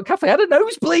Hard Rock Cafe, had a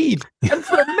nosebleed. And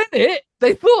for a minute,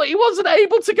 they thought he wasn't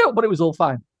able to go, but it was all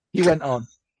fine. He went on.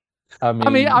 I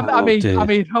mean,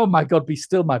 oh my God, be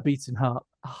still my beating heart.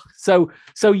 Oh, so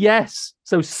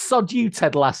sod you,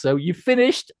 Ted Lasso. You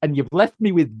finished and you've left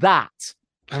me with that.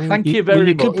 Thank you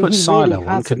very much. You could put Silo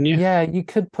on, couldn't you? Yeah, you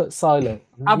could put Silo.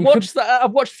 I've watched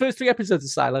the first 3 episodes of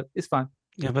Silo. It's fine.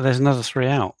 Yeah, but there's another 3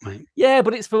 out, mate. Yeah,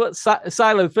 but it's for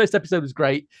Silo. The first episode was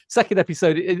great. Second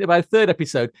episode, by the 3rd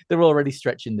episode, they're already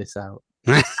stretching this out.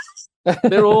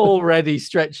 They're already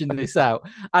stretching this out.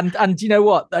 And you know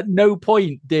what? At no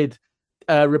point did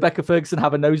Rebecca Ferguson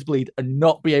have a nosebleed and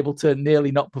not be able to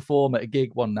nearly not perform at a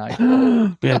gig one night.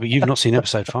 Yeah, but you've not seen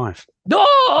episode 5. No,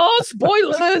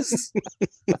 spoilers!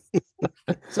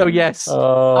 So yes,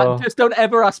 just don't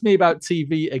ever ask me about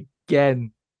TV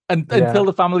again. Until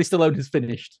The Family Stallone has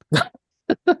finished.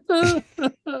 There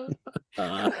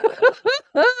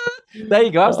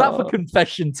you go. How's that for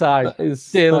confession time,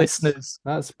 dear listeners?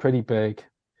 That's pretty big.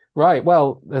 Right.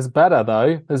 Well, there's better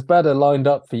though. There's better lined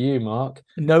up for you, Mark.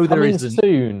 No, there isn't.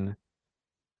 Soon.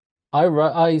 I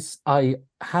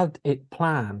had it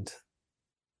planned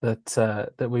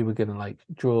that we were going to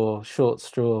draw short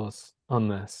straws on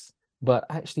this, but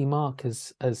actually, Mark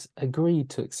has agreed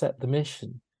to accept the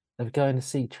mission of going to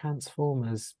see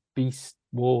Transformers Beast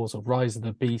Wars or Rise of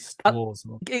the Beast Wars.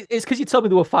 It's because you told me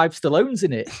there were 5 Stallones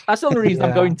in it. That's the only reason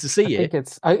I'm going to see it.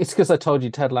 It's because I told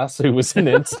you Ted Lasso was in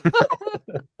it.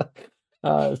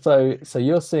 So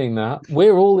you're seeing that.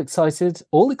 We're all excited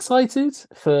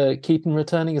for Keaton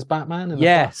returning as Batman.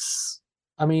 Yes.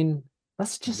 I mean,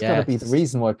 that's just got to be the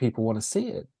reason why people want to see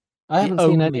it. I haven't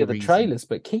seen any of the trailers,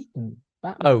 but Keaton,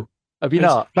 Batman. Oh, Have you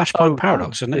not? Flashpoint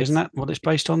Paradox, isn't that what it's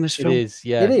based on? This film? It is.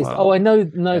 Yeah, it is. Well, I know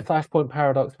Flashpoint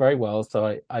Paradox very well,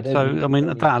 so I don't. So I mean,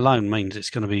 that alone means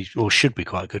it's going to be, or should be,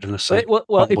 quite good. Unless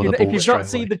well, if you've not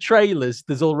seen the trailers,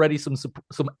 there's already some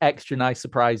extra nice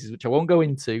surprises, which I won't go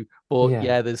into. But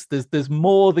yeah, there's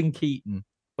more than Keaton,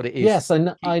 but it is. Yes, I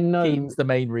know Keaton's the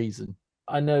main reason.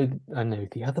 I know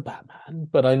the other Batman,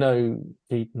 but I know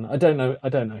Keaton. I don't know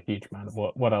a huge amount of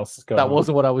what else is going on. That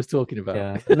wasn't what I was talking about.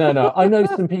 Yeah. No. I know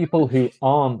some people who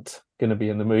aren't going to be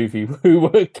in the movie who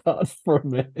were cut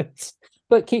from it.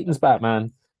 But Keaton's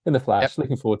Batman in the Flash.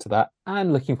 Looking forward to that,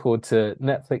 and looking forward to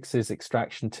Netflix's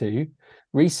Extraction 2.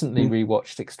 Recently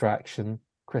rewatched Extraction.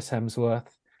 Chris Hemsworth.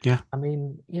 Yeah. I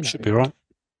mean, should be right.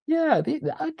 Yeah,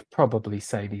 I'd probably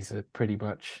say these are pretty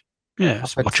much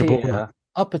it's watchable.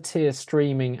 Upper tier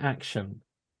streaming action,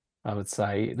 I would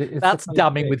say. That's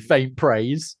damning with faint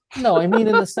praise. No, I mean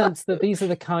in the sense that these are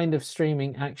the kind of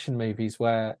streaming action movies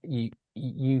where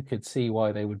you could see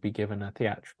why they would be given a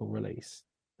theatrical release.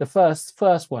 The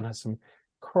first one has some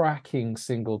cracking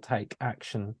single take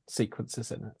action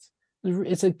sequences in it.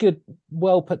 It's a good,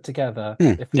 well put together.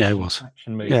 It was.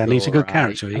 Action movie. Yeah, and he's a good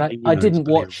character. I didn't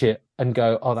watch it and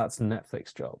go, "Oh, that's a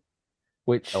Netflix job,"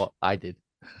 which I did.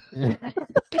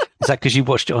 Is that because you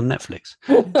watched it on Netflix?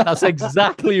 That's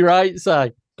exactly right,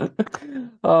 Si. You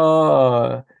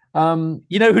know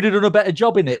who'd have done a better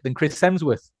job in it than Chris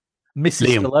Hemsworth? Mrs.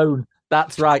 Liam. Stallone.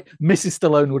 That's right. Mrs.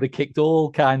 Stallone would have kicked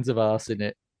all kinds of arse in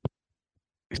it.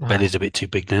 His belly's a bit too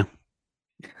big now.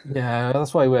 Yeah,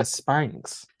 that's why he wears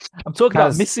Spanx. I'm talking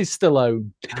about Mrs.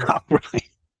 Stallone. Right.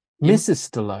 Mrs.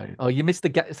 Stallone. Oh, you missed the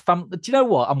gag. Do you know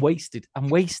what? I'm wasted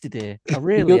here. I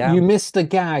really am. You missed a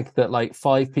gag that like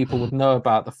 5 people would know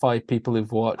about, the 5 people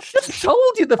who've watched. I just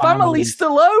told you, the family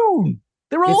Stallone.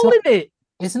 They're all in it.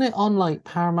 Isn't it on like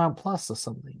Paramount Plus or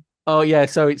something? Oh yeah,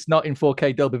 so it's not in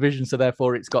 4K Dolby Vision, so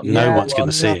therefore it's got no one's going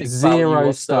to see it.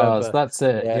 0 stars. That's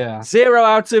it. Yeah. 0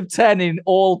 out of 10 in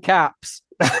all caps.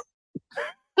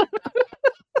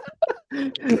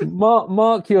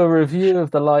 Mark, your review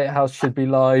of The Lighthouse should be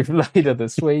live later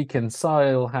this week, and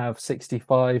Si'll have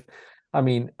 65. I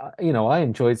mean, I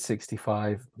enjoyed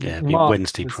 65. Yeah,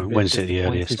 Wednesday the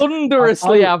earliest.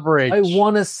 Thunderously average. I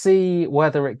want to see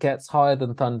whether it gets higher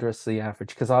than thunderously average,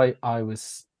 because I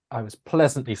was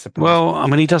pleasantly surprised. Well, I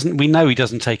mean, we know he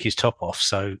doesn't take his top off,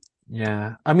 so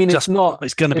yeah. I mean, it's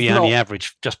going to be only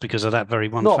average just because of that very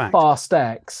one fact. Not Fast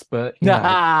X, but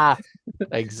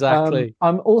exactly.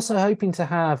 I'm also hoping to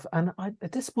have, and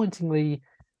disappointingly,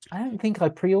 I don't think I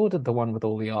pre-ordered the one with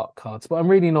all the art cards, but I'm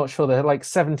really not sure. There are like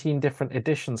 17 different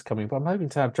editions coming, but I'm hoping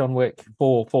to have John Wick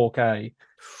 4K,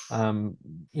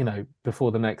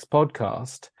 before the next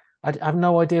podcast. I have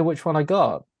no idea which one I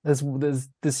got. There's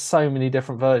so many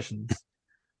different versions.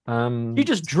 You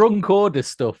just drunk order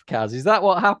stuff, Kaz. Is that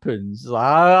what happens?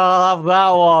 I'll have that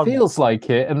one. Feels like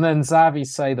it. And then Zavi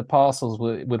say the parcels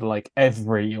with like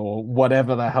every or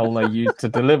whatever the hell they use to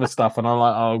deliver stuff, and I'm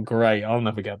like, oh great, I'll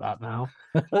never get that now.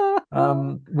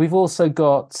 We've also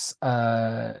got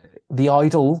The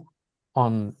Idol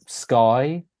on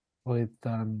Sky with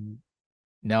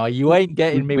No, you ain't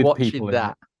getting me watching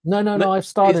that. No, I've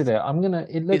started it. I'm gonna.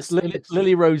 It's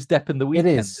Lily Rose Depp and The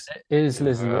Weeknd. It is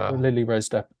Lily Rose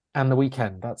Depp and The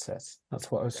Weeknd. That's it.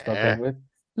 That's what I was struggling with.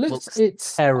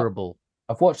 It's terrible.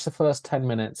 I've watched the first 10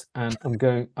 minutes, and I'm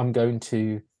going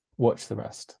to watch the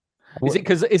rest. Is it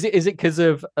because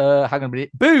of hang on a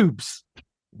minute, boobs?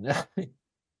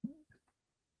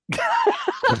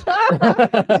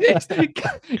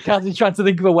 Kaz's trying to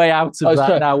think of a way out of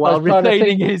that now while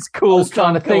retaining his cool. I was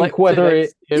trying to think whether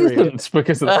it isn't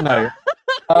because of no.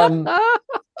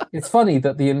 It's funny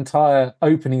that the entire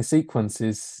opening sequence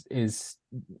is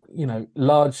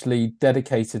largely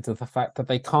dedicated to the fact that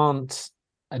they can't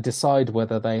decide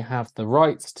whether they have the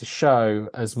rights to show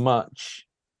as much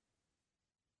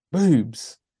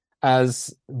boobs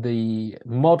as the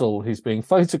model who's being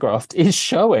photographed is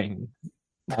showing.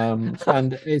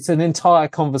 And it's an entire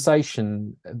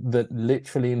conversation that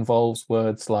literally involves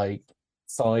words like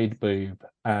side boob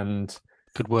and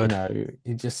good word.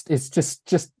 It's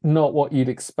just not what you'd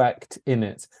expect in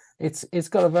it. It's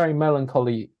got a very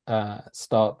melancholy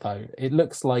start though. It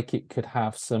looks like it could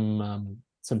have some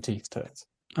teeth to it.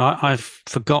 I've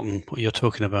forgotten what you're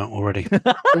talking about already.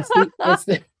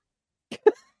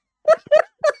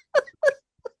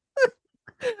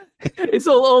 It's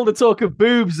all the talk of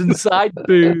boobs and side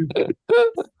boob.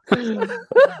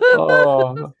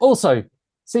 Also,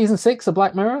 season 6 of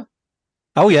Black Mirror.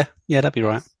 Oh yeah, that'd be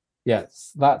right.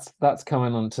 Yes, that's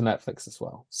coming on to Netflix as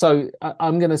well. So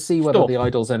I'm going to see whether The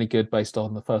Idol's any good based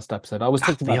on the first episode. I was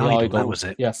talking about The Idol, that was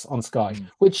it. Yes, on Sky,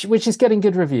 which is getting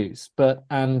good reviews,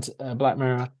 and Black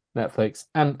Mirror, Netflix,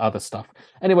 and other stuff.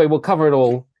 Anyway, we'll cover it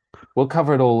all. We'll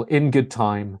cover it all in good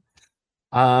time.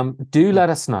 Do let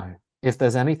us know if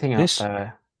there's anything out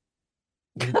there.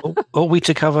 Are we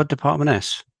to cover Department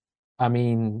S? I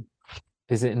mean,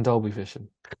 is it in Dolby Vision?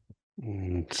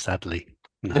 Sadly.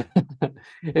 No.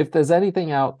 If there's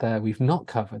anything out there we've not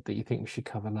covered that you think we should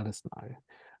cover, let us know.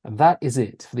 And that is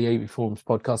it for the AV Forums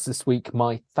podcast this week.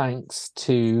 My thanks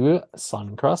to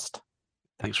Simon Crust.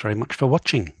 Thanks very much for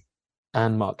watching.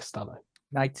 And Mark Costello.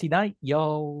 Nighty-night,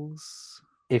 y'alls.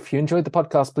 If you enjoyed the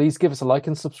podcast, please give us a like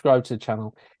and subscribe to the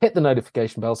channel. Hit the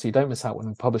notification bell so you don't miss out when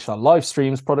we publish our live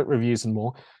streams, product reviews, and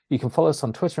more. You can follow us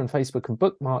on Twitter and Facebook and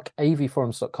bookmark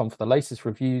avforums.com for the latest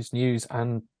reviews, news,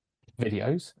 and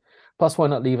videos. Plus, why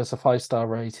not leave us a 5-star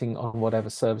rating on whatever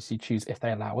service you choose if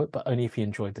they allow it, but only if you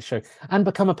enjoyed the show. And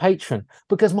become a patron,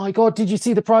 because my God, did you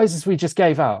see the prizes we just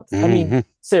gave out? I mean,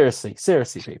 seriously,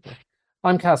 people.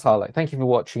 I'm Kaz Harlow. Thank you for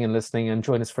watching and listening, and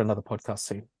join us for another podcast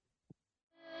soon.